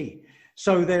Antarctic Treaty.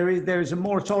 So there is a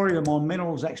moratorium on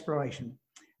minerals exploration.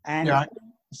 And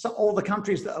so all the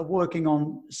countries that are working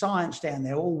on science down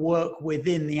there all work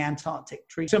within the Antarctic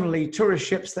Treaty. Similarly, tourist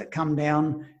ships that come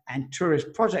down and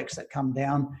tourist projects that come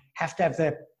down have to have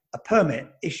a permit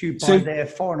issued by their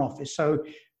foreign office. So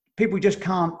people just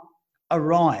can't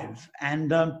arrive.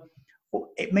 And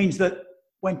it means that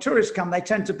when tourists come, they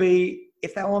tend to be,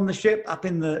 if they're on the ship up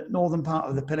in the northern part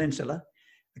of the peninsula,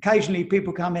 occasionally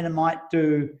people come in and might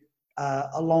do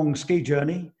a long ski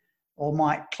journey or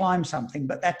might climb something,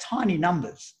 but they're tiny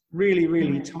numbers, really,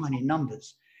 really tiny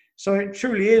numbers. So it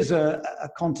truly is a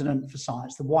continent for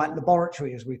science, the white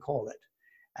laboratory, as we call it.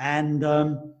 And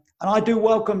I do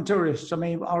welcome tourists. I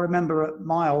mean, I remember at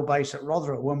my old base at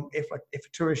Rotherham, if a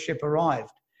tourist ship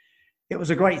arrived, it was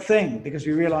a great thing because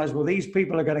we realized, well, these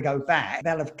people are going to go back.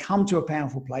 They'll have come to a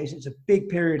powerful place. It's a big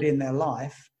period in their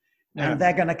life. And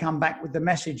they're going to come back with the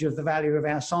message of the value of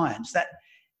our science. That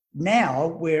now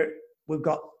we've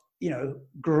got, you know,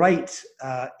 great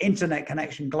internet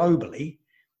connection globally,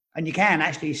 and you can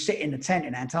actually sit in a tent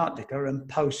in Antarctica and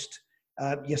post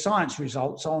your science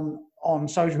results on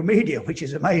social media, which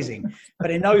is amazing. But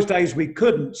in those days we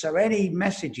couldn't. So any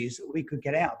messages that we could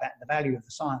get out about the value of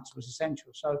the science was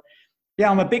essential. So yeah,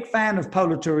 I'm a big fan of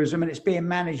polar tourism, and it's being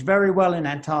managed very well in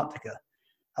Antarctica.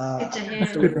 Good to hear.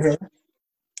 Good to hear.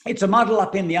 It's a muddle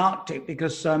up in the Arctic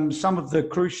because some of the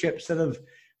cruise ships that have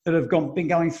been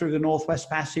going through the Northwest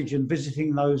Passage and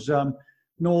visiting those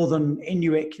northern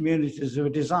Inuit communities are a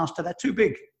disaster. They're too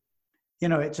big. You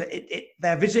know,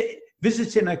 they're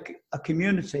visiting a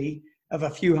community of a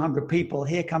few hundred people.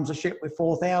 Here comes a ship with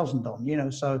 4,000 on, you know,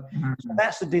 so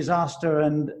that's a disaster.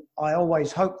 And I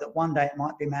always hope that one day it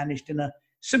might be managed in a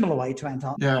similar way to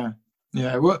Antarctica.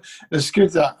 Yeah. Well, it's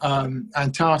good that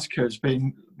Antarctica has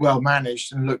been well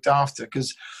managed and looked after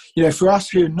because, you know, for us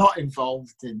who are not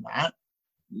involved in that,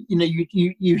 you know,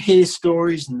 you hear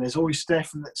stories and there's always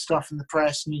stuff in the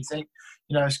press and you think,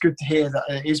 you know, it's good to hear that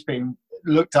it is being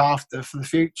looked after for the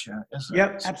future.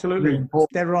 Yep, absolutely. Really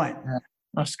they're right. Yeah,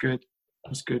 that's good.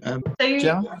 That's good. So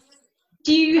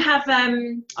do you have,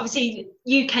 obviously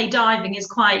UK diving is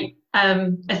quite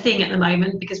a thing at the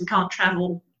moment because we can't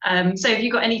travel. So have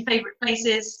you got any favourite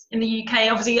places in the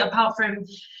UK, obviously apart from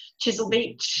Chisel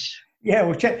Beach? Yeah,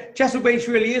 well, Chesil Beach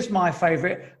really is my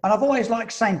favourite. And I've always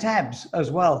liked St Abbs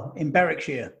as well in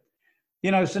Berwickshire.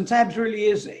 You know, St Abbs really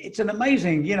is, it's an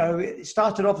amazing, you know, it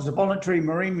started off as a voluntary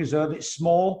marine reserve. It's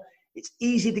small. It's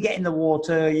easy to get in the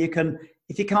water. You can,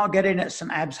 if you can't get in at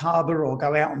St Abbs Harbour or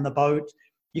go out on the boat,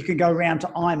 you can go round to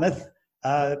Eyemouth,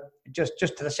 just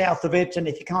to the south of it. And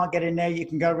if you can't get in there, you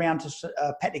can go round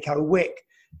to Petticoat Wick,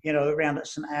 you know, around at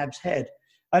St Abbs Head.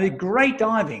 And great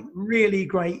diving, really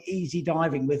great, easy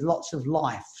diving with lots of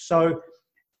life. So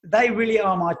they really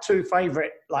are my two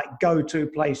favourite, like, go-to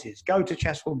places. Go to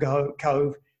Chesil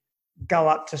Cove, go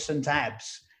up to St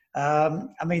Abbs. I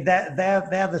mean, they're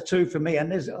the two for me.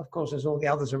 And there's all the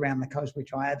others around the coast,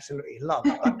 which I absolutely love.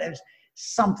 But there's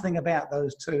something about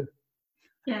those two.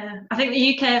 Yeah, I think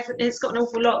the UK, it's got an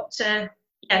awful lot to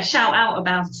shout out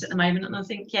about at the moment. And I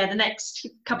think, the next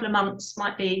couple of months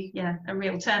might be, a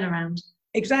real turnaround.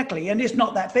 Exactly, and it's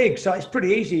not that big, so it's pretty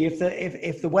easy.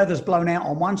 If the weather's blown out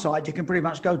on one side, you can pretty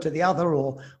much go to the other,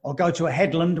 or go to a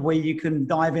headland where you can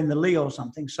dive in the lee or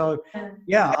something. So,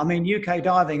 I mean, UK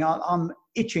diving, I'm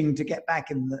itching to get back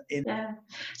in. Yeah.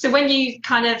 So when you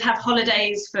kind of have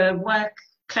holidays for work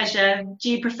pleasure?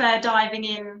 Do you prefer diving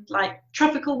in like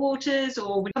tropical waters,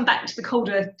 or would you come back to the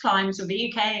colder climes of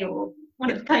the UK or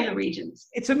one of the polar regions?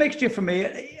 It's a mixture for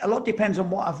me. A lot depends on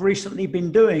what I've recently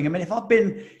been doing. I mean, if I've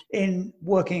been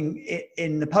working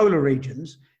in the polar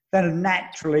regions, then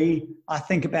naturally I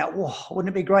think about, wouldn't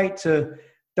it be great to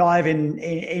dive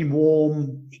in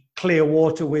warm, clear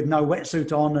water with no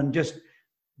wetsuit on and just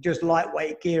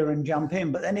lightweight gear and jump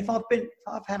in. But then if I've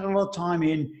had a lot of time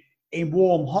in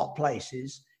warm, hot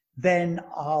places, then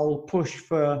I'll push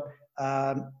for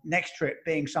next trip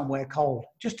being somewhere cold,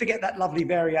 just to get that lovely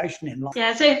variation in life.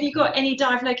 Yeah, so have you got any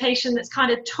dive location that's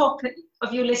kind of top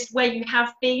of your list where you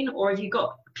have been, or have you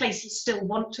got a place you still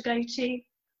want to go to?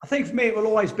 I think for me it will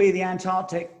always be the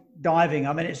Antarctic diving.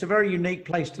 I mean, it's a very unique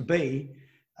place to be,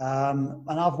 and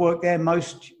I've worked there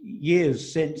most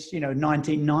years since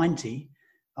 1990.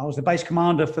 I was the base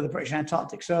commander for the British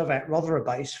Antarctic Survey at Rothera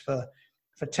Base for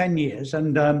 10 years,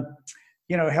 and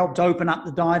helped open up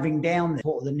the diving down there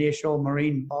for the nearshore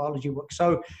marine biology work.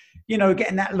 So,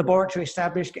 getting that laboratory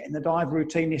established, getting the dive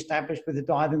routine established with the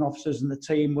diving officers and the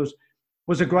team was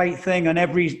a great thing. And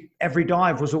every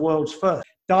dive was a world's first.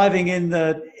 Diving in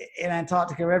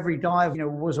Antarctica, every dive,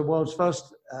 was a world's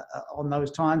first on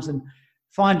those times, and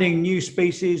finding new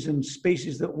species and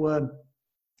species that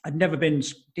had never been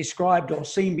described or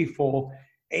seen before.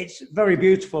 It's very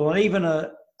beautiful. And even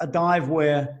a dive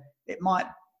where it might,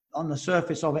 on the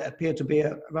surface of it, appear to be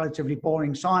a relatively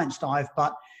boring science dive,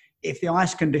 but if the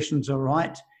ice conditions are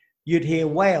right, you'd hear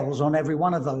whales on every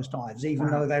one of those dives, even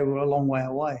though they were a long way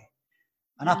away.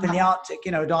 And up in the Arctic,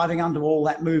 diving under all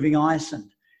that moving ice,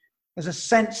 and there's a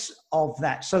sense of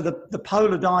that. So the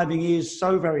polar diving is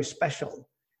so very special,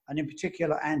 and in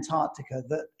particular Antarctica,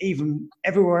 that even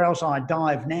everywhere else I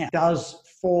dive now does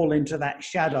fall into that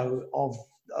shadow of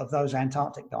those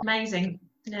Antarctic dives. Amazing.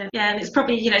 Yeah, and it's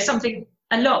probably, something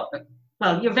a lot.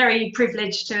 Well, you're very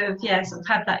privileged to have, sort of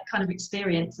had that kind of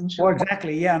experience, I'm sure. Well,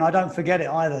 exactly, yeah, and I don't forget it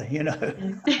either,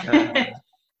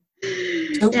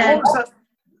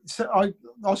 So I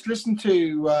was listening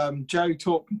to Joe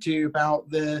talking to you about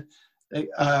you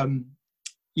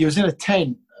was in a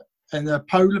tent and the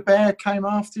polar bear came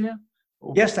after you?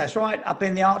 Yes, that's right. Up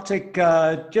in the Arctic,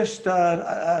 just 3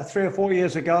 or 4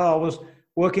 years ago, I was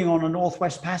working on a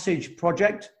Northwest Passage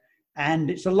project.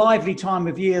 And it's a lively time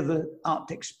of year, the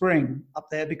Arctic spring up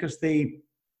there, because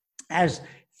as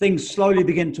things slowly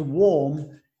begin to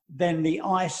warm, then the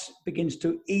ice begins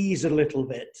to ease a little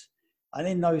bit. And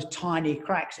in those tiny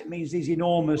cracks, it means these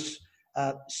enormous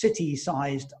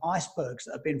city-sized icebergs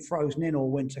that have been frozen in all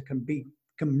winter can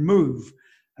move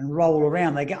and roll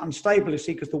around. They get unstable, you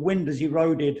see, because the wind has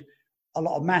eroded a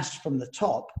lot of mass from the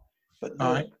top. But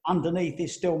underneath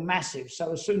is still massive.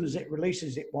 So as soon as it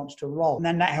releases, it wants to roll. And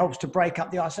then that helps to break up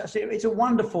the ice. It's a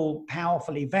wonderful,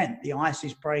 powerful event. The ice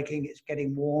is breaking, it's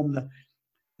getting warm,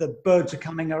 the birds are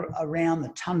coming around, the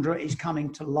tundra is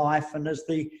coming to life. And as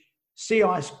the sea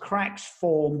ice cracks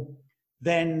form,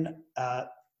 then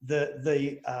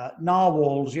the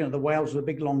narwhals, the whales with a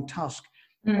big long tusk,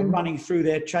 are running through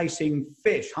there chasing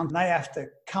fish. And they have to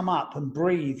come up and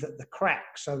breathe at the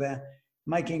cracks. So they're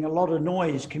making a lot of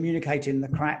noise, communicating the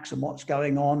cracks and what's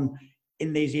going on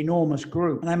in these enormous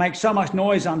groups. And they make so much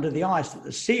noise under the ice that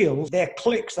the seals, their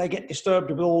clicks, they get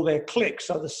disturbed with all their clicks.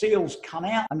 So the seals come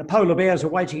out and the polar bears are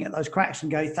waiting at those cracks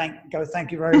and go,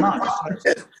 thank you very much.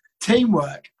 So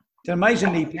Teamwork. It's an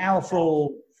amazingly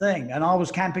powerful thing. And I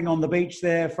was camping on the beach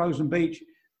there, frozen beach,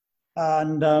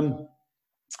 and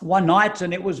one night,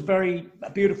 and it was a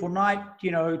beautiful night,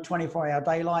 24-hour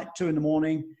daylight, 2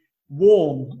 a.m,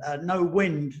 warm, no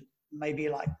wind, maybe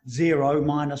like 0,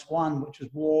 -1, which was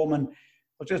warm. And I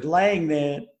was just laying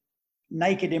there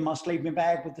naked in my sleeping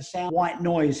bag with the sound of white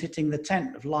noise hitting the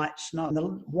tent of light snow. And the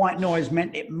white noise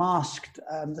meant it masked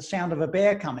the sound of a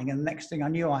bear coming. And the next thing I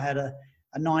knew, I had a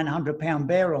 900-pound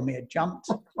bear on me. It jumped,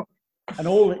 and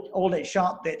all its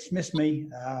sharp bits missed me.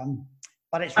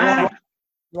 But its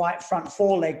right front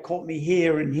foreleg caught me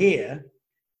here and here.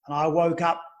 And I woke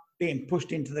up being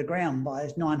pushed into the ground by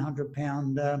his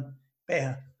 900-pound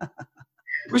bear.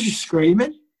 Was you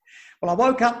screaming? Well, I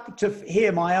woke up to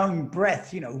hear my own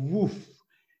breath, woof,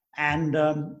 and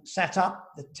sat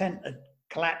up. The tent had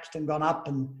collapsed and gone up,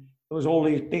 and there was all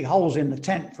these big holes in the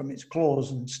tent from its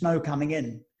claws and snow coming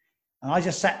in. And I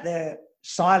just sat there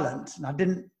silent, and I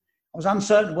was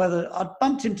uncertain whether I'd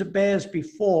bumped into bears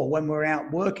before when we were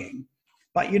out working,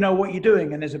 but you know what you're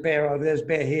doing, and there's a bear over there's a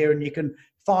bear here, and you can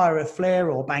fire a flare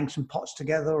or bang some pots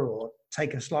together or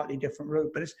take a slightly different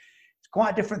route. But it's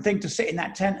quite a different thing to sit in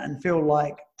that tent and feel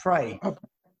like prey.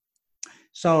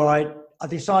 So I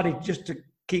decided just to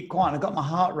keep quiet. I got my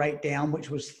heart rate down, which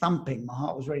was thumping. My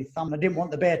heart was really thumping. I didn't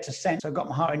want the bear to sense. So I got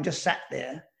my heart and just sat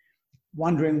there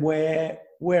wondering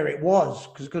where it was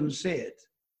because I couldn't see it.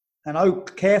 And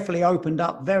carefully opened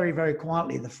up very, very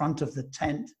quietly the front of the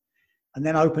tent and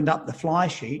then opened up the fly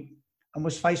sheet and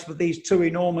was faced with these two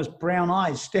enormous brown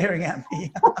eyes staring at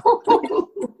me.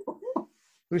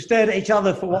 We stared at each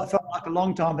other for what felt like a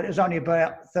long time, but it was only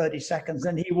about 30 seconds.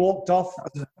 Then he walked off.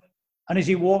 And as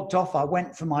he walked off, I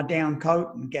went for my down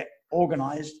coat and get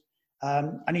organized.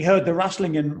 And he heard the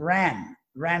rustling and ran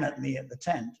at me at the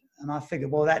tent. And I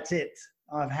figured, well, that's it.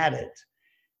 I've had it.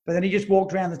 But then he just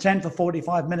walked around the tent for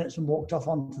 45 minutes and walked off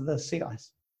onto the sea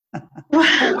ice.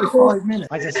 45 minutes?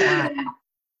 I just,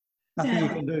 nothing you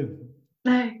can do.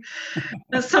 No,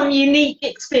 that's some unique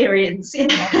experience. He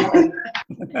knew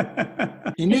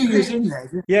he was in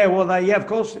there. Yeah, well, of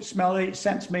course, it smelled it,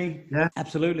 sensed me. Yeah,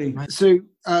 absolutely. So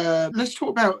let's talk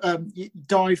about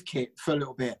dive kit for a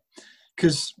little bit,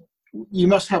 because you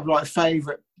must have like a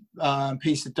favourite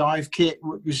piece of dive kit,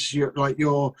 which was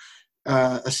your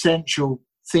essential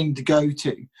thing to go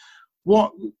to.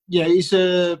 What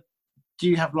do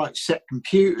you have like set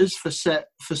computers for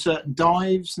certain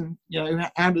dives, and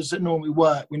how does it normally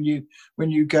work when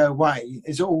you go away?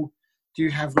 Is it all? Do you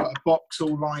have like a box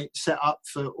all like set up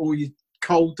for all your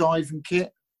cold diving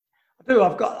kit? I do.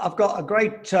 I've got a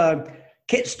great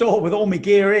kit store with all my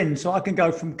gear in, so I can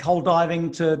go from cold diving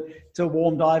to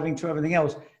warm diving to everything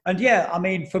else. And yeah, I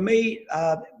mean, for me,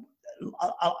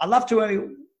 I love to wear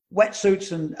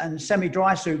wetsuits and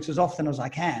semi-dry suits as often as I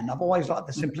can. I've always liked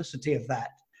the simplicity of that.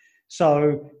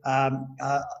 So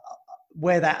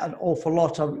wear that an awful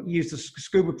lot. I use the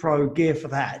Scuba Pro gear for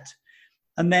that.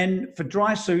 And then for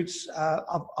dry suits,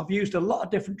 I've used a lot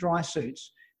of different dry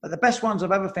suits, but the best ones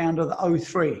I've ever found are the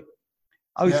O3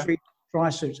 dry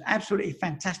suits. Absolutely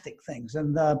fantastic things.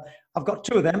 And I've got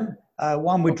two of them,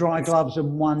 one with dry gloves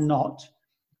and one not.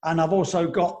 And I've also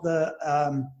got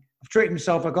I've treated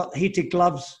myself, I've got the heated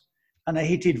gloves and a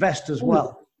heated vest as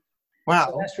well.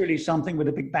 Wow. So that's really something with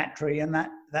a big battery, and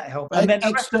that helps. And then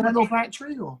external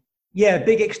battery? Or? Yeah,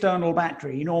 big external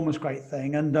battery, enormous great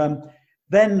thing. And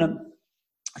then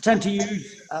I tend to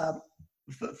use,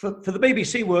 for the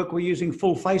BBC work, we're using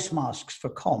full face masks for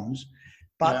comms.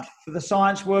 But for the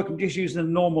science work, I'm just using a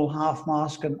normal half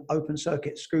mask and open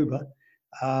circuit scuba.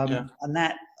 And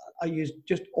that I use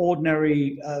just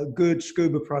ordinary good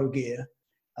Scuba Pro gear,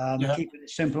 keeping it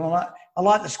simple. And I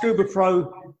like the Scuba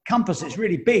Pro compass. It's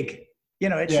really big.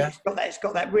 It's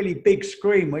got that really big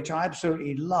screen, which I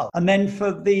absolutely love. And then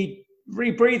for the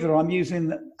rebreather, I'm using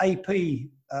the AP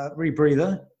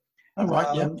rebreather. Oh,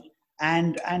 right,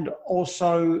 and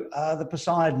also the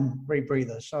Poseidon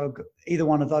rebreather. So either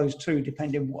one of those two,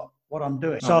 depending what I'm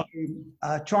doing. So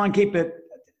try and keep it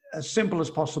as simple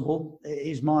as possible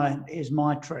is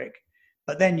my trick.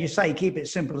 But then you say keep it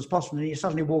simple as possible, and you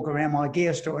suddenly walk around my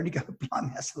gear store and you go,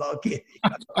 blimey, that's a lot of gear.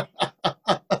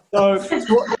 So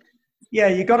yeah,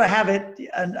 you got to have it,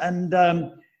 and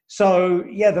so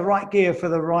yeah, the right gear for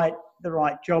the right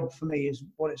job for me is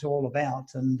what it's all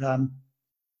about. And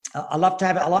I love to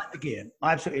have it. I like the gear.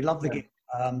 I absolutely love the gear.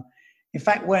 In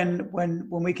fact, when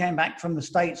we came back from the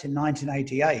States in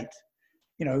 1988,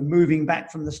 moving back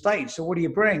from the States, so what do you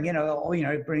bring?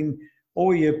 Bring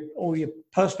all your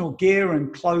personal gear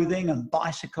and clothing and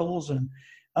bicycles and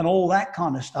all that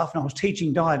kind of stuff. And I was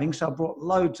teaching diving, so I brought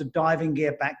loads of diving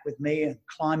gear back with me and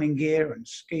climbing gear and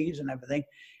skis and everything.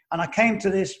 And I came to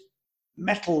this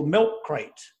metal milk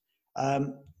crate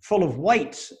full of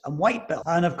weights and weight belts.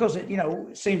 And of course, it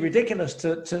seemed ridiculous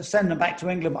to send them back to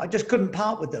England, but I just couldn't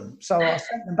part with them. So I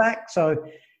sent them back. So it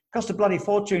cost a bloody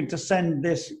fortune to send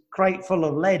this crate full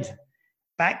of lead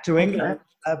back to England.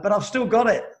 But I've still got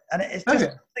it. And it's just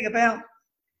something about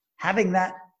having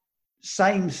that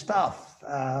same stuff.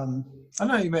 I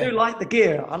know you mean. I do like the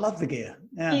gear. I love the gear.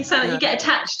 Yeah. You sound like you get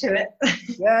attached to it.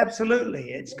 Yeah,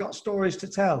 absolutely. It's got stories to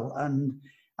tell, and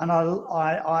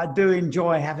I do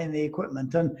enjoy having the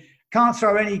equipment, and can't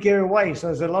throw any gear away.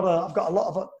 So I've got a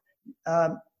lot of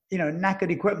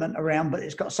knackered equipment around, but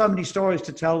it's got so many stories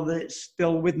to tell that it's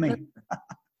still with me.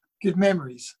 Good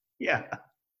memories. Yeah.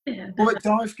 What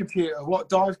dive computer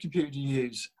do you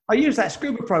use? I use that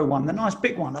Scuba Pro one, the nice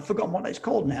big one. I've forgotten what it's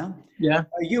called now. Yeah.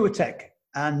 Uatech.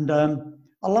 And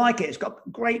I like it. It's got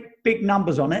great big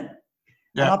numbers on it.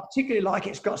 Yeah. And I particularly like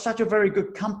it. It's got such a very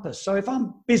good compass. So if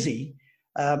I'm busy,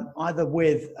 either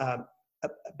with a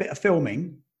bit of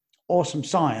filming or some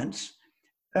science,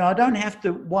 then I don't have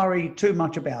to worry too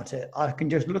much about it. I can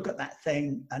just look at that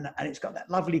thing and it's got that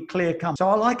lovely clear compass. So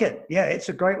I like it. Yeah, it's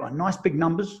a great one. Nice big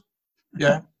numbers.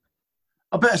 Yeah.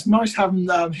 I bet it's nice having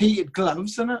heated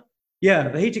gloves, isn't it? Yeah,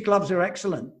 the heated gloves are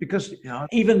excellent because Yeah.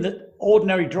 even the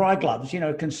ordinary dry gloves,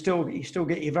 you still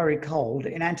get you very cold.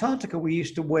 In Antarctica, we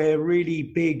used to wear really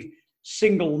big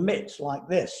single mitts like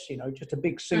this, just a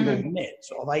big single mitt,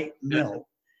 sort of 8 mil.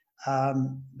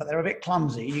 But they're a bit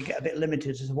clumsy. You get a bit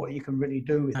limited as to what you can really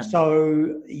do with.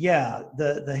 So yeah,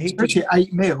 the heated, especially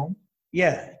 8 mil.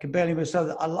 Yeah, you can barely move.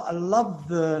 So I love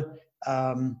the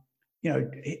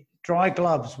dry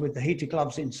gloves with the heated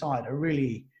gloves inside are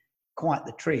really quite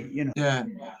the treat, Yeah,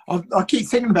 I keep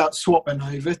thinking about swapping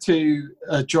over to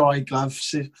dry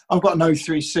gloves. I've got an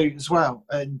O3 suit as well,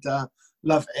 and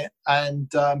love it. And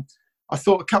I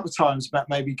thought a couple of times about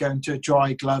maybe going to a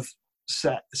dry glove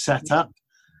setup,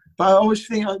 but I always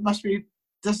think it must be.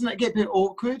 Doesn't it get a bit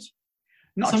awkward?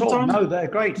 Not at all. No, they're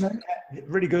great. No.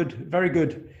 Really good. Very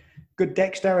good. Good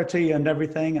dexterity and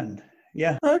everything. And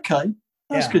yeah. Okay.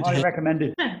 That's good. Highly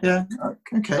recommended. Yeah.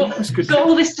 Okay. That's good. Got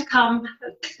all this to come.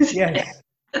 Yes.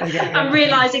 I'm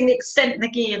realising the extent of the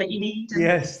gear that you need.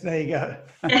 Yes. There you go.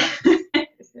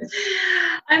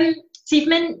 So you've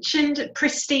mentioned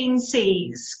Pristine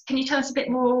Seas. Can you tell us a bit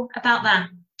more about that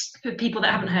for people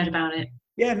that haven't heard about it?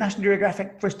 Yeah, National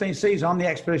Geographic Pristine Seas. I'm the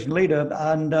expedition leader,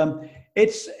 and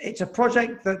it's a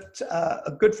project that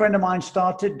a good friend of mine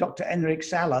started, Dr. Enric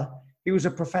Sala. He was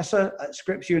a professor at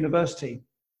Scripps University,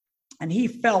 and he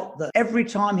felt that every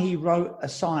time he wrote a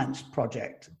science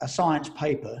project, a science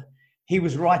paper, he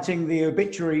was writing the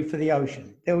obituary for the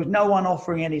ocean. There was no one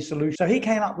offering any solution. So he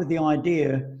came up with the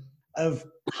idea of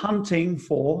hunting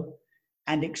for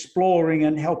and exploring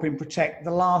and helping protect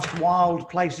the last wild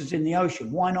places in the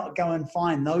ocean. Why not go and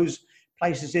find those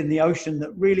places in the ocean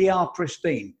that really are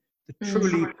pristine, the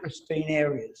truly pristine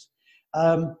areas?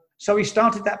 So he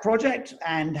started that project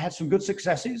and had some good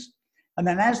successes. And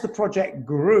then as the project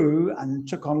grew and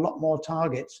took on a lot more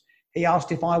targets, he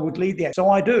asked if I would lead the. So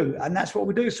I do, and that's what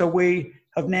we do. So we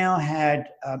have now had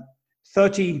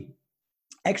 30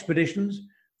 expeditions.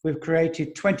 We've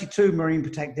created 22 marine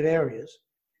protected areas.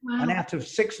 Wow. And out of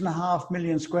 6.5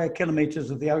 million square kilometers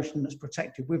of the ocean that's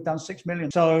protected, we've done 6 million.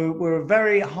 So we're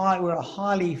a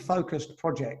highly focused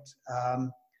project.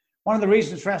 One of the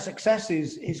reasons for our success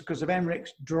is because of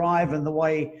Enric's drive and the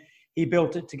way he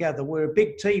built it together. We're a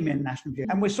big team in National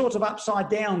Geographic, and we're sort of upside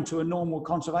down to a normal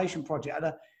conservation project.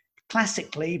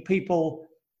 Classically, people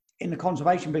in the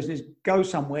conservation business go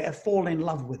somewhere, fall in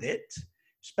love with it,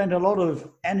 spend a lot of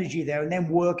energy there, and then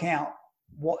work out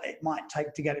what it might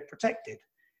take to get it protected.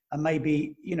 And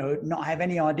maybe, not have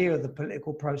any idea of the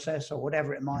political process or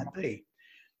whatever it might be.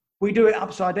 We do it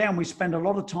upside down. We spend a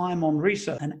lot of time on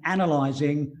research and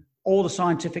analysing all the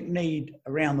scientific need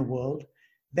around the world,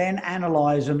 then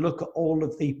analyse and look at all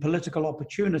of the political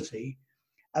opportunity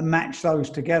and match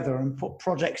those together and put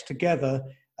projects together,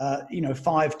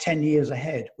 5-10 years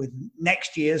ahead, with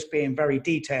next year's being very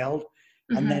detailed,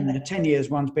 and then the 10 years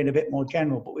one's been a bit more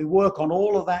general. But we work on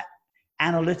all of that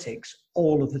analytics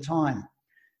all of the time.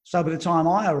 So by the time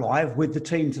I arrive with the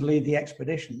team to lead the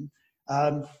expedition,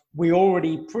 we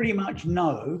already pretty much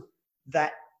know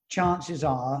that chances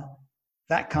are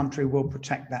that country will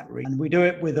protect that region. And we do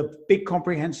it with a big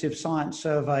comprehensive science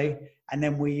survey, and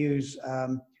then we use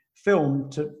film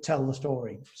to tell the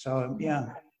story. So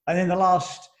yeah, and in the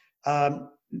last,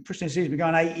 Pristine Seas has been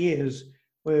going 8 years,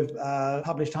 we've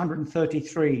published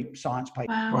 133 science papers.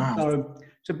 Wow. So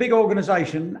it's a big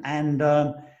organization, and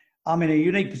I'm in a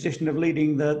unique position of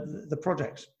leading the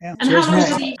projects. Yeah. And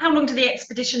how long do the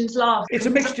expeditions last? It's a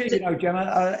mixture,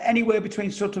 Gemma, anywhere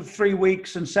between sort of 3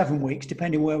 weeks and 7 weeks,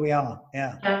 depending where we are.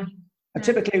 Yeah. And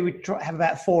typically we have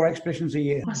about 4 expeditions a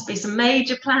year. Must be some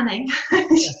major planning.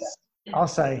 I'll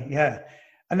say, yeah.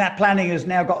 And that planning has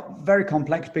now got very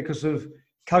complex because of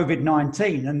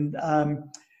COVID-19. And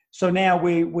so now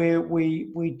we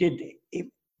did,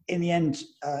 in the end,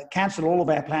 cancel all of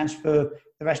our plans for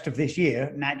the rest of this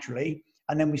year, naturally,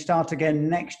 and then we start again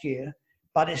next year.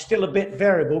 But it's still a bit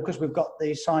variable because we've got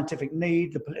the scientific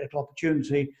need, the political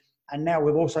opportunity, and now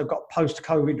we've also got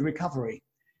post-COVID recovery.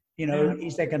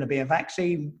 Is there going to be a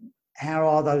vaccine? How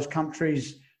are those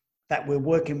countries that we're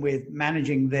working with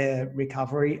managing their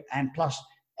recovery, and plus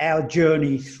our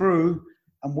journey through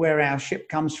and where our ship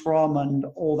comes from and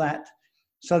all that.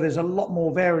 So there's a lot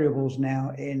more variables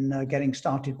now in getting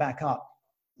started back up.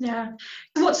 Yeah.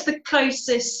 What's the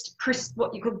closest,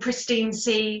 what you call pristine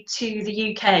sea to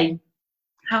the UK?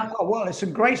 Well, it's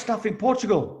some great stuff in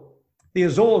Portugal, the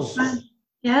Azores.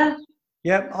 Yeah.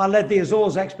 Yep, I led the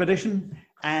Azores expedition,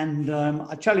 and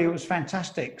I tell you, it was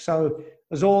fantastic. So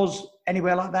Azores,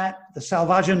 anywhere like that, the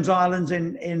Salvagens Islands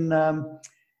in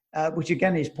which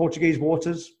again is Portuguese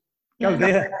waters. Go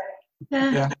there.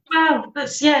 Yeah. Wow,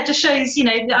 it just shows,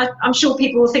 I'm sure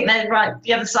people will think they're right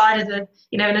the other side of the,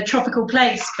 in a tropical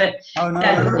place, but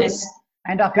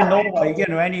and up in Norway,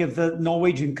 any of the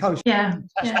Norwegian coast.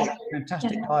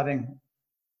 Fantastic diving.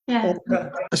 Yeah.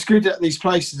 It's good that these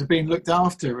places are being looked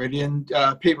after, really, and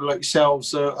people like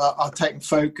yourselves are taking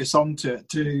focus onto it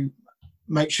to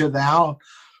make sure they are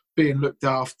being looked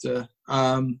after.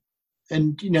 And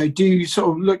do you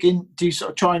sort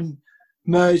of try and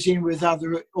merge in with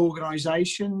other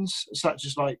organisations, such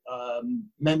as like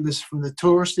members from the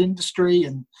tourist industry,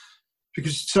 and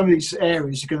because some of these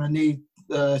areas are going to need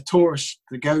tourists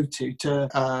to go to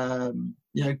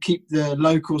keep the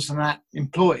locals and that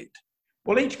employed.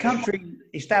 Well, each country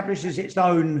establishes its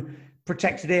own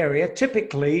protected area,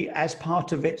 typically as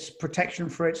part of its protection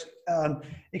for its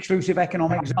exclusive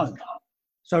economic zone.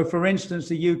 So, for instance,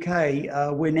 the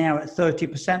UK, we're now at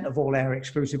 30% of all our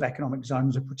exclusive economic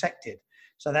zones are protected.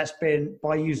 So that's been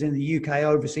by using the UK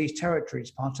Overseas Territories,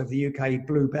 part of the UK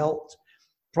Blue Belt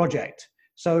project.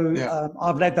 So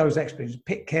I've led those expeditions.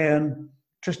 Pitcairn,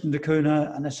 Tristan da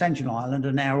Cunha and Ascension Island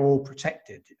are now all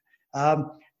protected.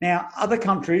 Now, other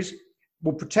countries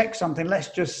will protect something. Let's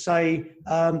just say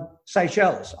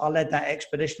Seychelles. I led that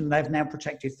expedition. They've now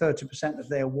protected 30% of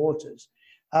their waters.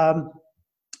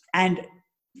 And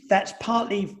that's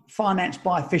partly financed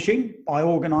by fishing, by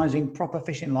organising proper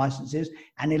fishing licenses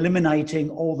and eliminating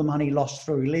all the money lost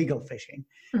through illegal fishing.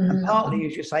 Mm-hmm. And partly,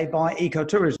 as you say, by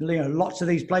ecotourism. Lots of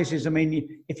these places, I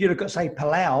mean, if you look at, say,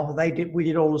 Palau, we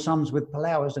did all the sums with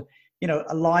Palau as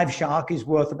a live shark is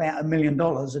worth about $1 million,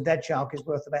 a dead shark is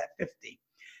worth about 50.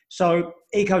 So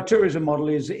ecotourism model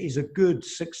is a good,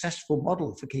 successful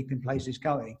model for keeping places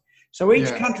going. So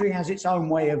each country has its own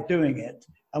way of doing it,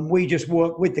 and we just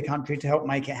work with the country to help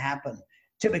make it happen.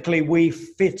 Typically, we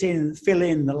fill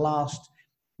in the last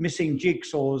missing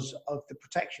jigsaws of the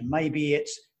protection. Maybe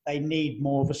it's they need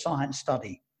more of a science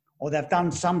study, or they've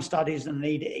done some studies and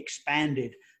need it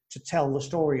expanded to tell the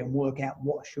story and work out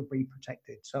what should be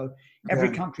protected. So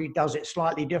every country does it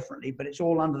slightly differently, but it's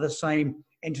all under the same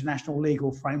international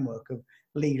legal framework of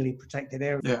legally protected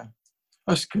areas. Yeah.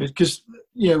 That's good, because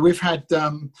we've had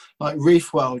like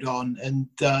Reef World on, and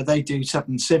they do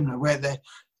something similar where they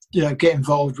get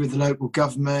involved with the local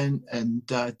government and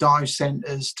dive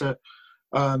centres to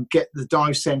get the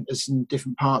dive centres in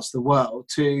different parts of the world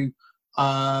to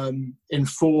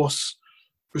enforce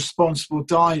responsible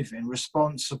diving,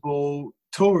 responsible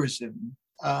tourism,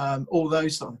 all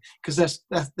those things. Because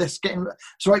that's getting.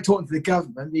 So, like talking to the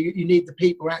government, you need the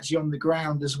people actually on the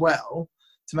ground as well,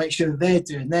 to make sure they're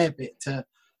doing their bit to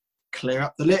clear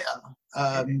up the litter,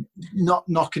 not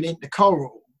knocking into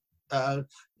coral,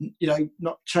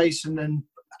 not chasing and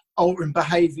altering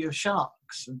behaviour of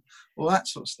sharks and all that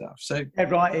sort of stuff. So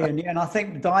right, Ian. And I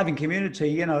think the diving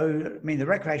community, the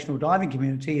recreational diving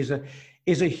community is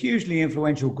a hugely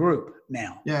influential group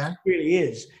now. Yeah, it really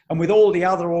is. And with all the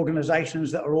other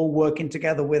organisations that are all working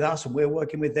together with us, and we're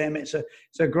working with them, it's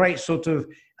a great sort of,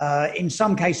 in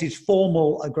some cases,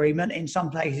 formal agreement, in some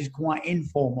cases quite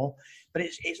informal, but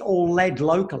it's all led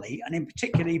locally, and in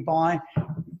particularly by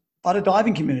the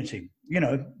diving community.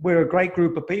 We're a great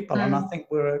group of people, and I think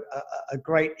we're a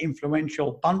great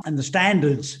influential bunch. And the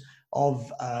standards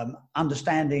of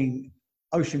understanding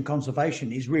ocean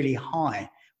conservation is really high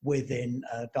within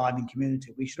a diving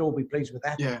community. We should all be pleased with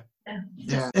that. Yeah.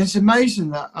 And it's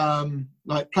amazing that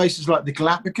like places like the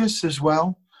Galapagos as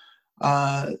well,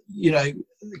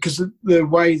 because the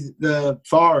way the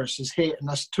virus has hit and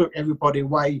us took everybody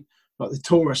away, like the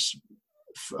tourists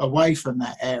away from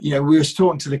that area. We were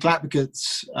talking to the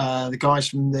Galapagos, the guys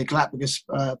from the Galapagos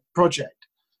project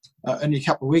only a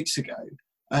couple of weeks ago,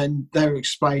 and they were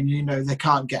explaining, they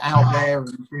can't get out there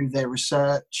and do their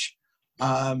research,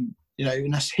 and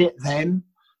that's hit them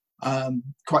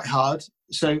quite hard.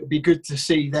 So it'd be good to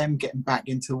see them getting back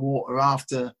into the water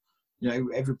after,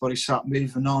 everybody start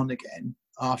moving on again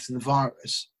after the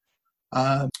virus.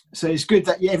 So it's good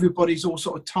that everybody's all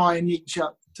sort of tying each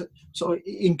up, sort of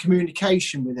in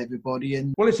communication with everybody.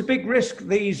 And well, it's a big risk.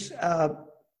 These,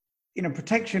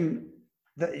 protection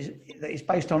that is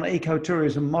based on an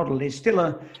ecotourism model is still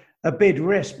a big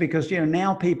risk, because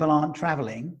now people aren't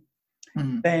travelling.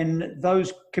 Then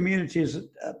those communities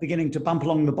are beginning to bump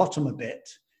along the bottom a bit,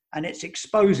 and it's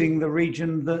exposing the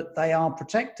region that they are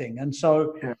protecting. And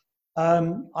so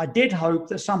I did hope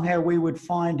that somehow we would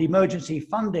find emergency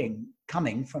funding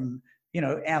coming from,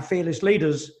 our fearless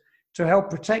leaders to help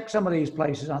protect some of these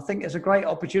places. I think there's a great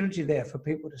opportunity there for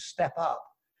people to step up.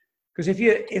 Because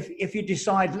if you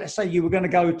decide, let's say you were going to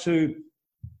go to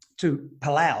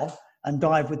Palau and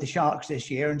dive with the sharks this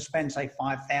year and spend, say,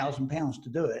 £5,000 to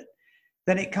do it,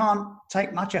 then it can't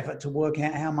take much effort to work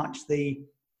out how much the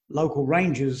local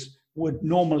rangers would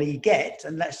normally get.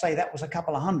 And let's say that was a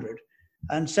couple of hundred,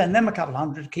 and send them a couple of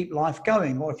hundred to keep life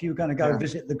going. Or if you're going to go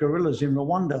visit the gorillas in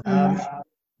Rwanda,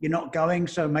 you're not going,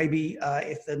 so maybe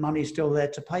if the money's still there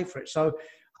to pay for it. So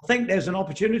I think there's an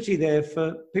opportunity there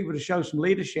for people to show some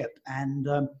leadership and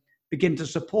begin to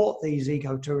support these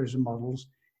ecotourism models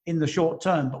in the short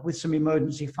term, but with some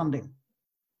emergency funding.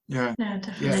 Yeah,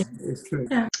 definitely. Yeah, it's true.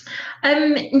 Yeah.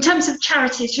 In terms of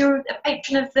charities, you're a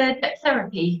patron of the Depth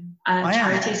Therapy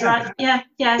charities, right? Yeah.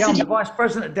 Yeah, So I'm the vice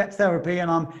president of Depth Therapy,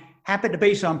 and I'm happy to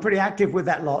be so. I'm pretty active with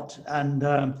that lot, and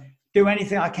do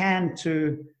anything I can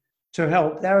to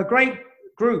help. They're a great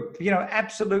group,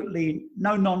 absolutely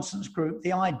no nonsense group.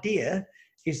 The idea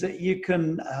is that you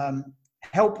can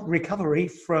help recovery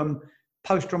from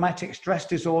post-traumatic stress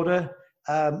disorder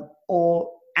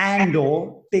or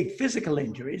big physical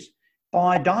injuries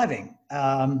by diving.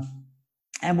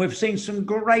 And we've seen some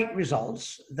great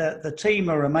results. The team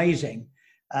are amazing.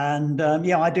 And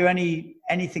I do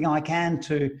anything I can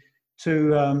to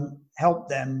help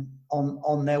them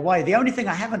on their way. The only thing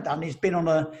I haven't done is been on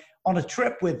a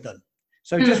trip with them.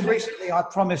 So just recently I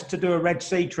promised to do a Red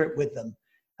Sea trip with them,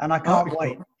 and I can't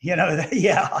wait.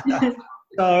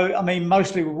 So, I mean,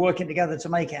 mostly we're working together to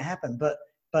make it happen, but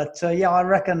I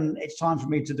reckon it's time for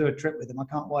me to do a trip with them. I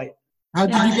can't wait. How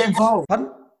did you get involved?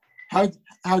 Pardon?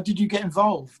 How did you get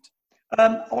involved?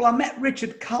 Well, I met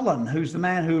Richard Cullen, who's the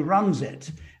man who runs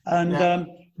it. And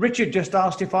Richard just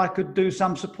asked if I could do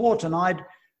some support. And I'd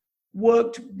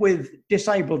worked with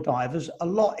disabled divers a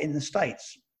lot in the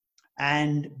States,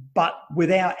 but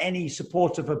without any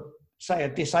support of a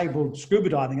disabled scuba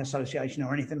diving association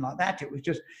or anything like that. It was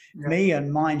just me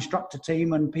and my instructor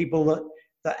team and people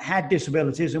that had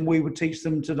disabilities, and we would teach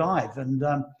them to dive. And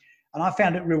I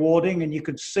found it rewarding, and you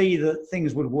could see that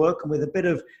things would work. And with a bit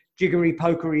of jiggery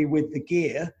pokery with the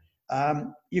gear,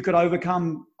 you could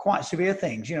overcome quite severe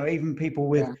things. Even people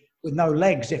with no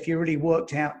legs, if you really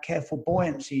worked out careful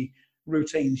buoyancy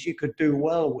routines, you could do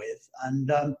well with.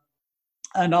 And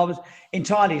I was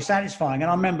entirely satisfying.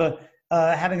 And I remember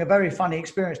having a very funny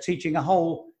experience teaching a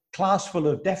whole class full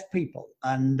of deaf people,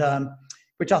 and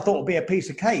which I thought would be a piece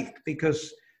of cake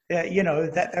because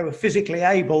that they were physically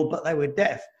able but they were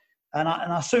deaf. And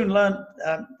I soon learned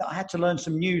that I had to learn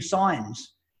some new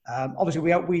signs. Obviously,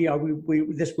 we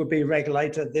this would be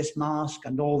regulated, this mask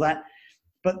and all that.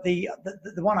 But the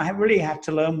one I really had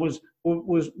to learn was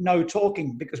no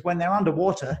talking, because when they're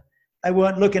underwater, they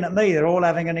weren't looking at me. They're all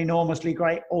having an enormously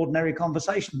great ordinary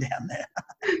conversation down there.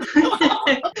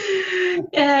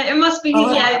 Yeah, it must be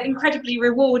incredibly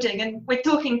rewarding. And we're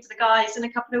talking to the guys in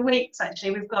a couple of weeks.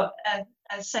 Actually, we've got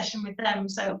a session with them,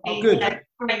 so it'll be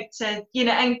great to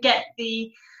and get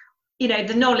the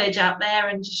the knowledge out there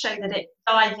and to show that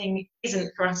diving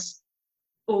isn't for us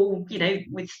all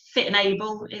with fit and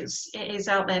able. It is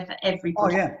out there for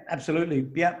everybody. Oh yeah, absolutely.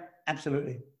 Yeah,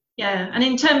 absolutely. Yeah, and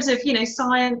in terms of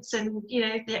science and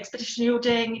the expedition you're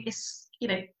doing, it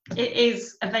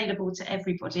is available to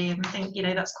everybody, and I think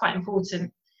that's quite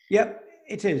important. Yep,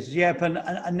 it is. Yep,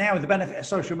 and now with the benefit of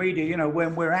social media,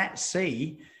 when we're at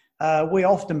sea, we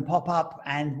often pop up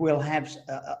and we'll have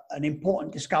an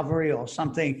important discovery or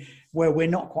something where we're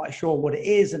not quite sure what it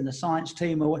is, and the science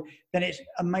team, then it's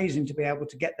amazing to be able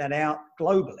to get that out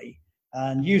globally.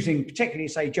 And using particularly,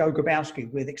 say, Joe Grabowski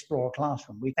with Explorer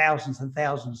Classroom, with thousands and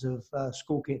thousands of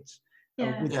school kids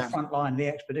with the front line of the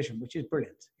expedition, which is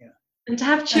brilliant. And to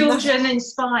have children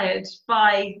inspired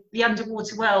by the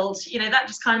underwater world, that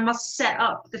just kind of must set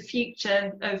up the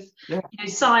future of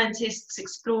scientists,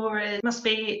 explorers. Must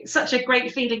be such a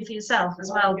great feeling for yourself as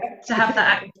well to have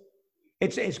that.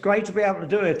 It's great to be able to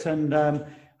do it, and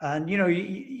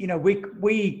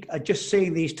we are just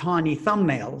seeing these tiny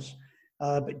thumbnails.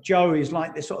 But Joe is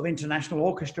like this sort of international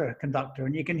orchestra conductor,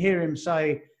 and you can hear him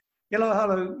say,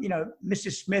 hello,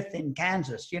 Mrs. Smith in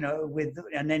Kansas, and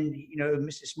then,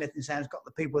 Mrs. Smith in Sam's got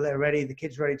the people there ready, the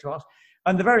kids ready to ask.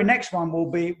 And the very next one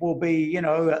will be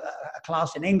a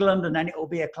class in England, and then it will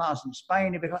be a class in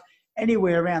Spain, it'll be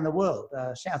anywhere around the world,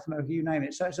 South America, you name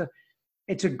it. So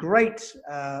it's a great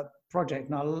project,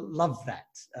 and I love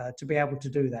that, to be able to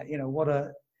do that.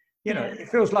 It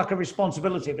feels like a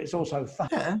responsibility, but it's also fun.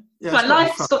 Yeah, but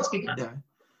life's got to be fun. Yeah.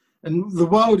 And the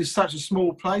world is such a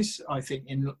small place, I think,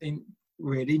 in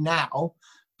really now,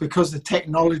 because the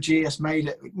technology has made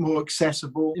it more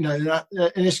accessible. And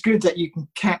it's good that you can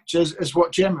capture, as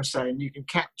what Gemma was saying, you can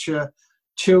capture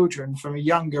children from a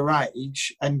younger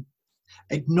age and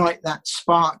ignite that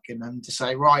spark in them to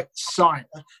say, right, science.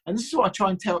 And this is what I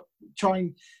try and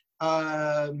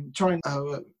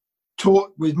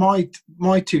talk with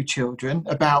my two children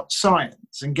about science.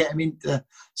 science and get them into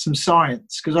some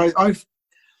science. Because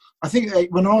I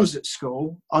think when I was at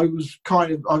school, I was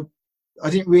I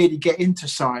didn't really get into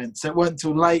science. It wasn't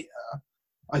until later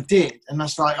I did. And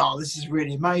that's like, oh, this is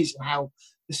really amazing how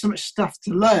there's so much stuff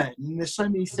to learn. And there's so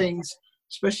many things,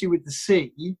 especially with the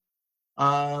sea.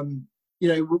 You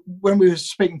know, when we were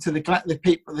speaking to the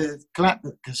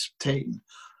Galapagos team,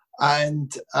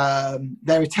 and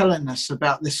they were telling us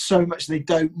about there's so much they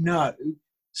don't know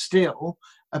still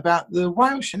about the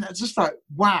whale ocean. It's just like,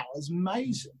 wow, it's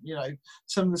amazing. You know,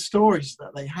 some of the stories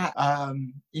that they have.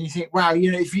 And you think, wow,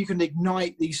 you know, if you can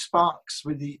ignite these sparks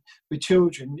with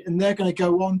children, and they're going to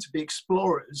go on to be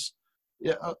explorers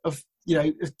of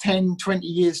 10, 20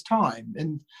 years time,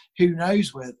 and who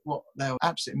knows what they're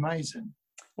absolutely amazing.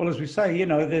 Well, as we say, you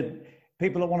know, the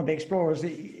people that want to be explorers,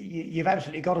 you've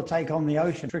absolutely got to take on the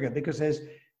ocean trigger, because there's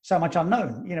so much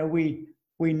unknown. You know, we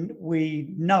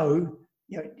know,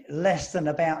 you know, less than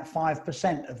about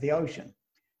 5% of the ocean,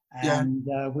 and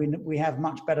we have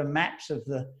much better maps of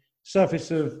the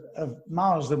surface of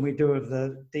Mars than we do of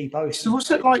the deep ocean. So what's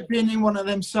it like being in one of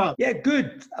them subs? Yeah,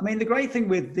 good. I mean, the great thing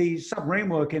with the submarine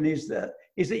working is that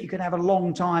you can have a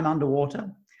long time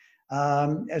underwater.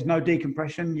 There's no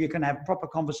decompression. You can have proper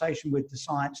conversation with the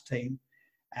science team,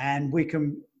 and we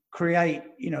can create,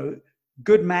 you know,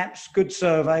 good maps, good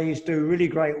surveys, do really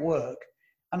great work.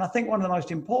 And I think one of the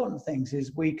most important things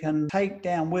is we can take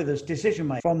down with us decision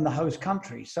makers from the host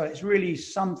country. So it's really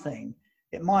something.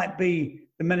 It might be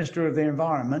the Minister of the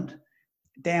Environment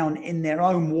down in their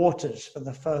own waters for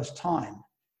the first time,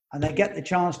 and they get the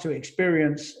chance to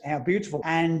experience how beautiful,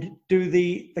 and do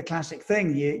the classic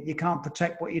thing. You can't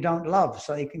protect what you don't love.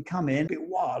 So you can come in, be,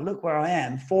 wow, look where I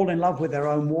am, fall in love with their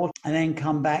own water, and then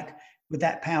come back with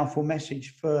that powerful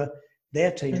message for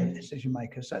their team of decision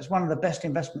makers. So it's one of the best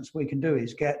investments we can do,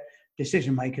 is get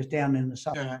decision makers down in the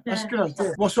sub. Yeah, that's good.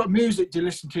 What sort of music do you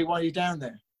listen to while you're down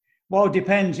there? Well, it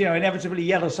depends. You know, inevitably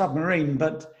Yellow Submarine,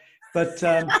 but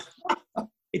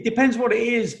it depends what it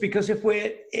is, because if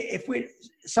we're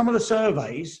some of the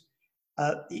surveys,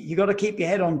 you got to keep your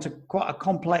head on to quite a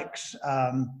complex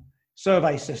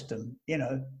survey system. You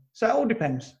know, so it all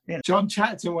depends. You know. John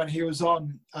Chatterton, when he was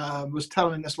on, was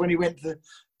telling us when he went to the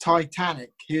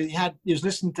Titanic, he was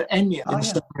listening to Enya in the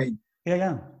submarine.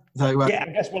 Yeah. So, I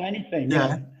guess anything.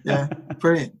 Yeah,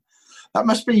 brilliant. That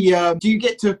must be. Do you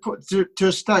get to put to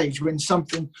a stage when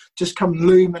something just comes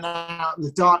looming out of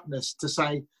the darkness to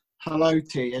say hello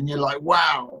to you, and you're like,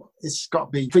 wow, it's got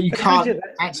to be, but you can't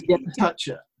actually get to touch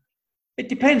it? It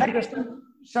depends, because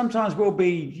sometimes we'll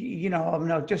be, you know, I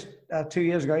mean, just 2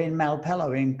 years ago in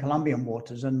Malpelo in Colombian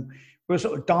waters, and we were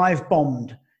sort of dive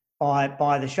bombed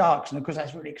by the sharks, and of course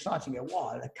that's really exciting.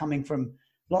 Wow, they're coming from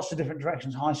lots of different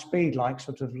directions, high speed, like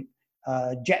sort of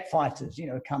jet fighters, you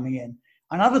know, coming in.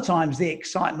 And other times the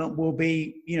excitement will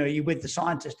be, you know, you're with the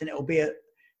scientist, and it will be a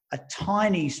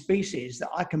tiny species that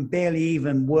I can barely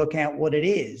even work out what it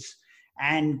is.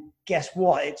 And guess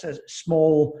what? It's a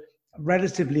small,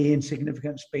 relatively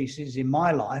insignificant species in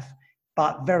my life,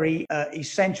 but very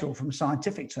essential from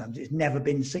scientific terms. It's never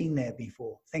been seen there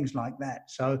before, things like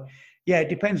that. So, yeah, it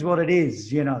depends what it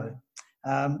is, you know.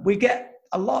 We get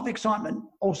a lot of excitement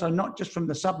also, not just from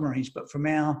the submarines, but from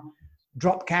our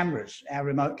drop cameras, our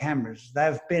remote cameras.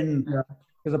 They've been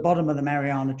to the bottom of the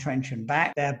Mariana Trench and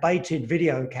back. They're baited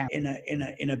video cameras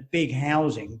in a big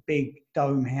housing, big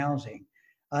dome housing.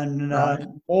 And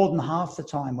more than half the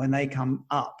time when they come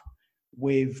up,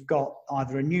 we've got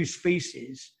either a new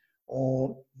species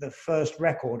or the first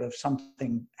record of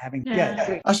something having.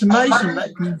 That's amazing that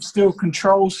you can still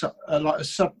control an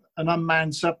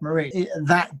unmanned submarine at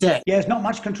that depth. Yeah, there's not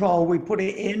much control. We put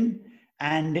it in,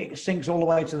 and it sinks all the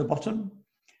way to the bottom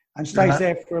and stays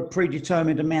there for a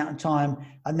predetermined amount of time,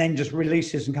 and then just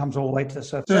releases and comes all the way to the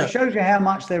surface. So it shows you how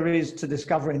much there is to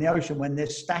discover in the ocean when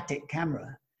this static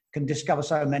camera can discover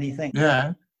so many things.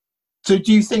 Yeah. So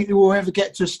do you think that we'll ever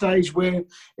get to a stage where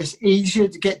it's easier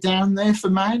to get down there for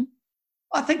man?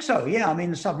 I think so, yeah. I mean,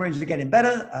 the submarines are getting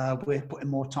better. We're putting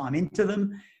more time into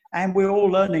them, and we're all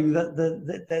learning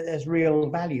that there's real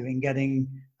value in getting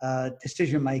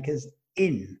decision makers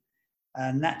in.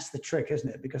 And that's the trick, isn't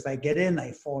it? Because they get in,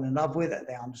 they fall in love with it,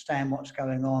 they understand what's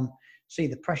going on, see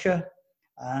the pressure.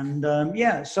 And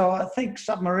so I think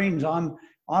submarines,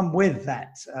 I'm with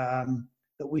that,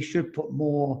 that we should put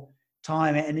more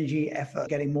time, energy, effort,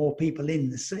 getting more people in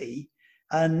the sea.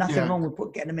 And nothing wrong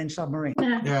with getting them in submarine.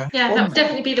 Yeah, that would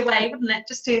definitely be the way, wouldn't it?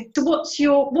 Just to.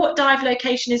 So what dive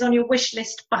location is on your wish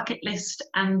list, bucket list,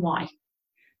 and why?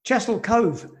 Chesil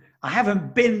Cove. I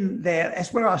haven't been there.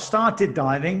 That's where I started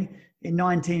diving in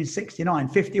 1969,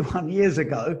 51 years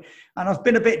ago. And I've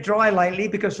been a bit dry lately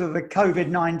because of the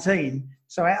COVID-19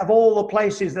 So out of all the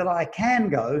places that I can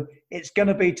go, it's going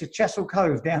to be to Chesil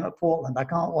Cove down at Portland. I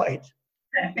can't wait.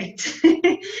 Perfect.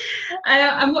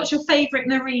 And what's your favourite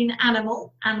marine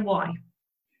animal and why?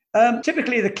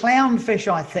 Typically the clownfish,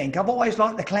 I think. I've always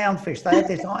liked the clownfish. They have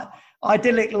this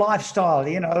idyllic lifestyle,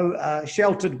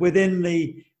 sheltered within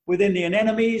the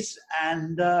anemones,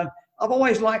 and I've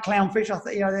always liked clownfish. I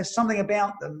think there's something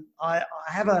about them. I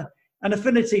have an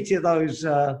affinity to those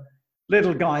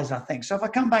little guys, I think. So if I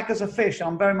come back as a fish,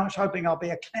 I'm very much hoping I'll be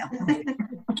a clown.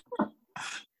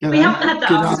 We haven't had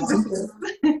that answer.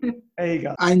 There you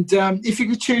go. And if you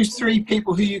could choose 3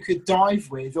 people who you could dive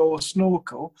with or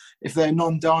snorkel, if they're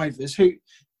non-divers,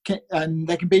 and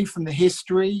they can be from the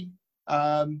history.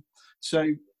 So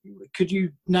could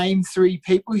you name 3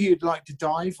 people who you'd like to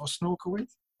dive or snorkel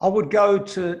with? I would go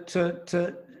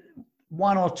to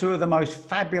 1 or 2 of the most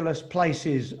fabulous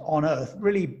places on earth.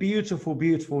 Really beautiful,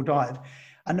 beautiful dive.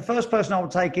 And the first person I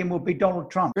would take in would be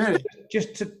Donald Trump. Really?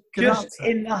 Just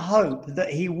in the hope that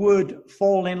he would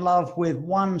fall in love with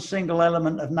one single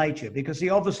element of nature, because he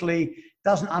obviously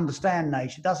doesn't understand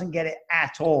nature, doesn't get it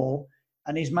at all,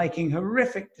 and he's making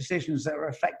horrific decisions that are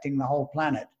affecting the whole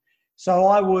planet. So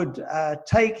I would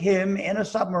take him in a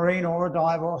submarine or a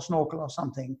dive or a snorkel or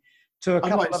something to a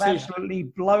couple of absolutely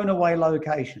blown away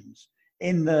locations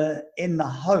in the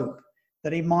hope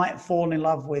that he might fall in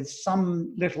love with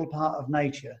some little part of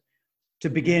nature to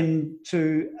begin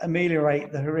to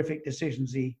ameliorate the horrific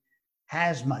decisions he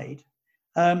has made.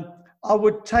 I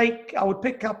would pick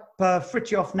up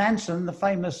Fridtjof Nansen, the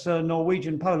famous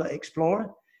Norwegian polar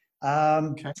explorer.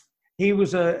 Okay. He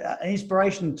was an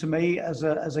inspiration to me as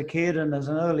a kid and as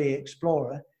an early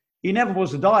explorer. He never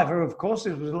was a diver, of course.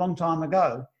 It was a long time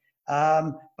ago.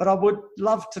 But I would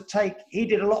love to he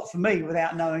did a lot for me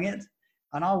without knowing it.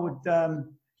 And I would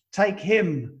take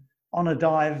him on a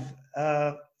dive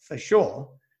for sure,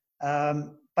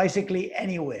 basically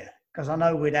anywhere, because I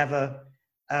know we'd have a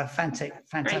fantastic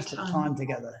time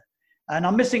together. And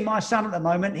I'm missing my son at the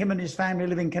moment. Him and his family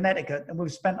live in Connecticut, and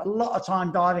we've spent a lot of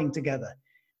time diving together.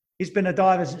 He's been a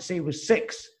diver since he was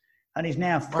 6, and he's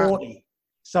now 40. Wow.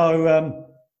 So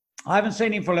I haven't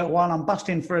seen him for a little while. I'm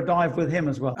busting for a dive with him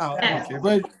as well. Oh,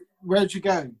 okay. Where'd you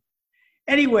go?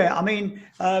 Anywhere. I mean,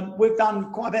 we've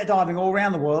done quite a bit of diving all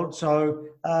around the world. So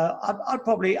I'd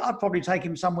probably take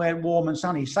him somewhere warm and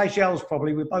sunny. Seychelles,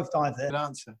 probably. We both dive there. Good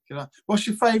answer. What's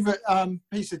your favourite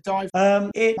piece of dive? My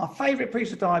favourite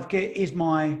piece of dive kit is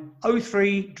my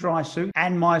O3 dry suit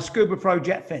and my Scuba Pro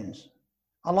jet fins.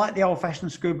 I like the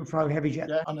old-fashioned Scuba Pro heavy jet.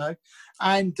 Yeah, I know.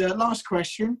 And last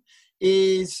question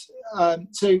is,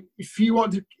 so if you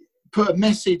want to put a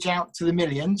message out to the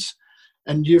millions,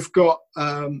 and you've got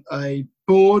a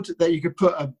board that you could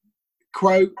put a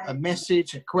quote, a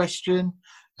message, a question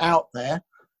out there,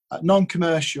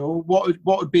 non-commercial, what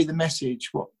would be the message?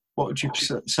 What would you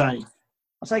say? I'd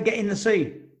say get in the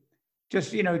sea.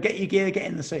 Just, get your gear, get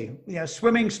in the sea.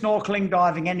 Swimming, snorkeling,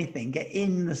 diving, anything, get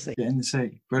in the sea. Get in the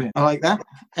sea. Brilliant. I like that.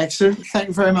 Excellent. Thank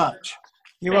you very much.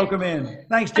 You're welcome in.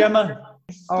 Thanks, Gemma.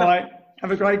 All right.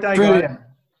 Have a great day, Brilliant. guys.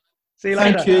 See you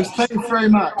later. Thank you. Thank you very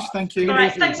much. Thank you. All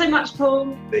right. Thanks so much,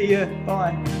 Paul. See you.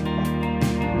 Bye.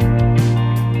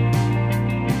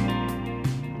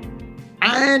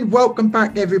 And welcome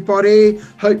back, everybody.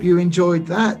 Hope you enjoyed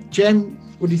that. Jem,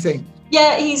 what do you think?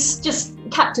 Yeah, he's just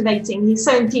captivating. He's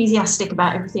so enthusiastic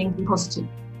about everything and positive.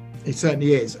 It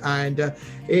certainly is. And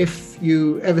if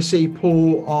you ever see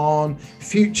Paul on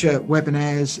future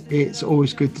webinars, it's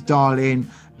always good to dial in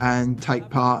and take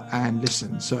part and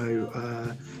listen. So,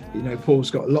 Paul's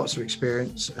got lots of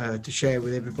experience to share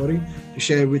with everybody, to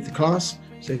share with the class.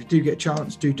 So if you do get a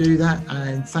chance, do that.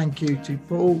 And thank you to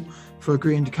Paul for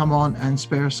agreeing to come on and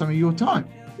spare us some of your time.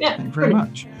 Yeah, thank you very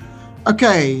much.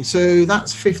 Okay, so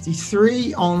that's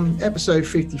 53 on episode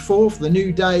 54 for the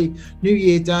New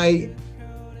Year Day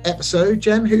episode.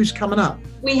 Jem, who's coming up?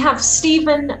 We have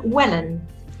Stephen Wellen.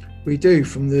 We do,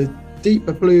 from the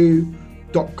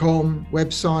deeperblue.com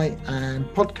website and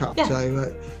podcast. Yeah.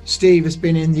 So Steve has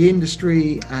been in the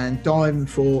industry and diving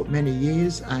for many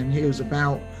years, and he was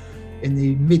about in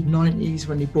the mid-90s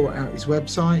when he brought out his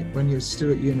website when he was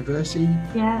still at university.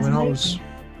 Yeah, when I was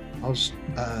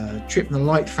tripping the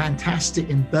light fantastic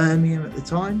in Birmingham at the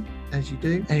time, as you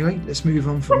do. Anyway, let's move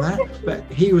on from that. But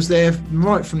he was there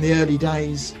right from the early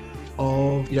days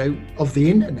of the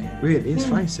internet, really, let's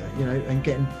face it, and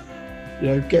getting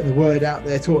the word out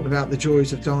there, talking about the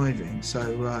joys of diving.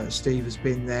 So Steve has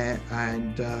been there,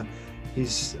 and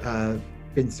he's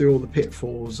been through all the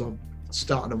pitfalls of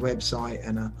starting a website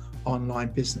and an online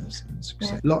business.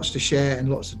 And lots to share and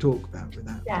lots to talk about with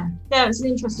that. Yeah, it was an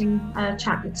interesting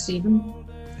chat with Stephen.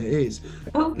 It is.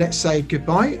 Oh. Let's say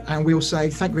goodbye, and we'll say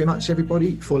thank you very much,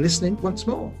 everybody, for listening once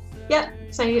more. Yeah.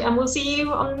 So, and we'll see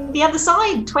you on the other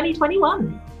side,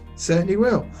 2021. Certainly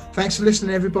will. Thanks for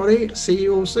listening, everybody. See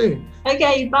you all soon.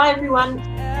 Okay. Bye, everyone.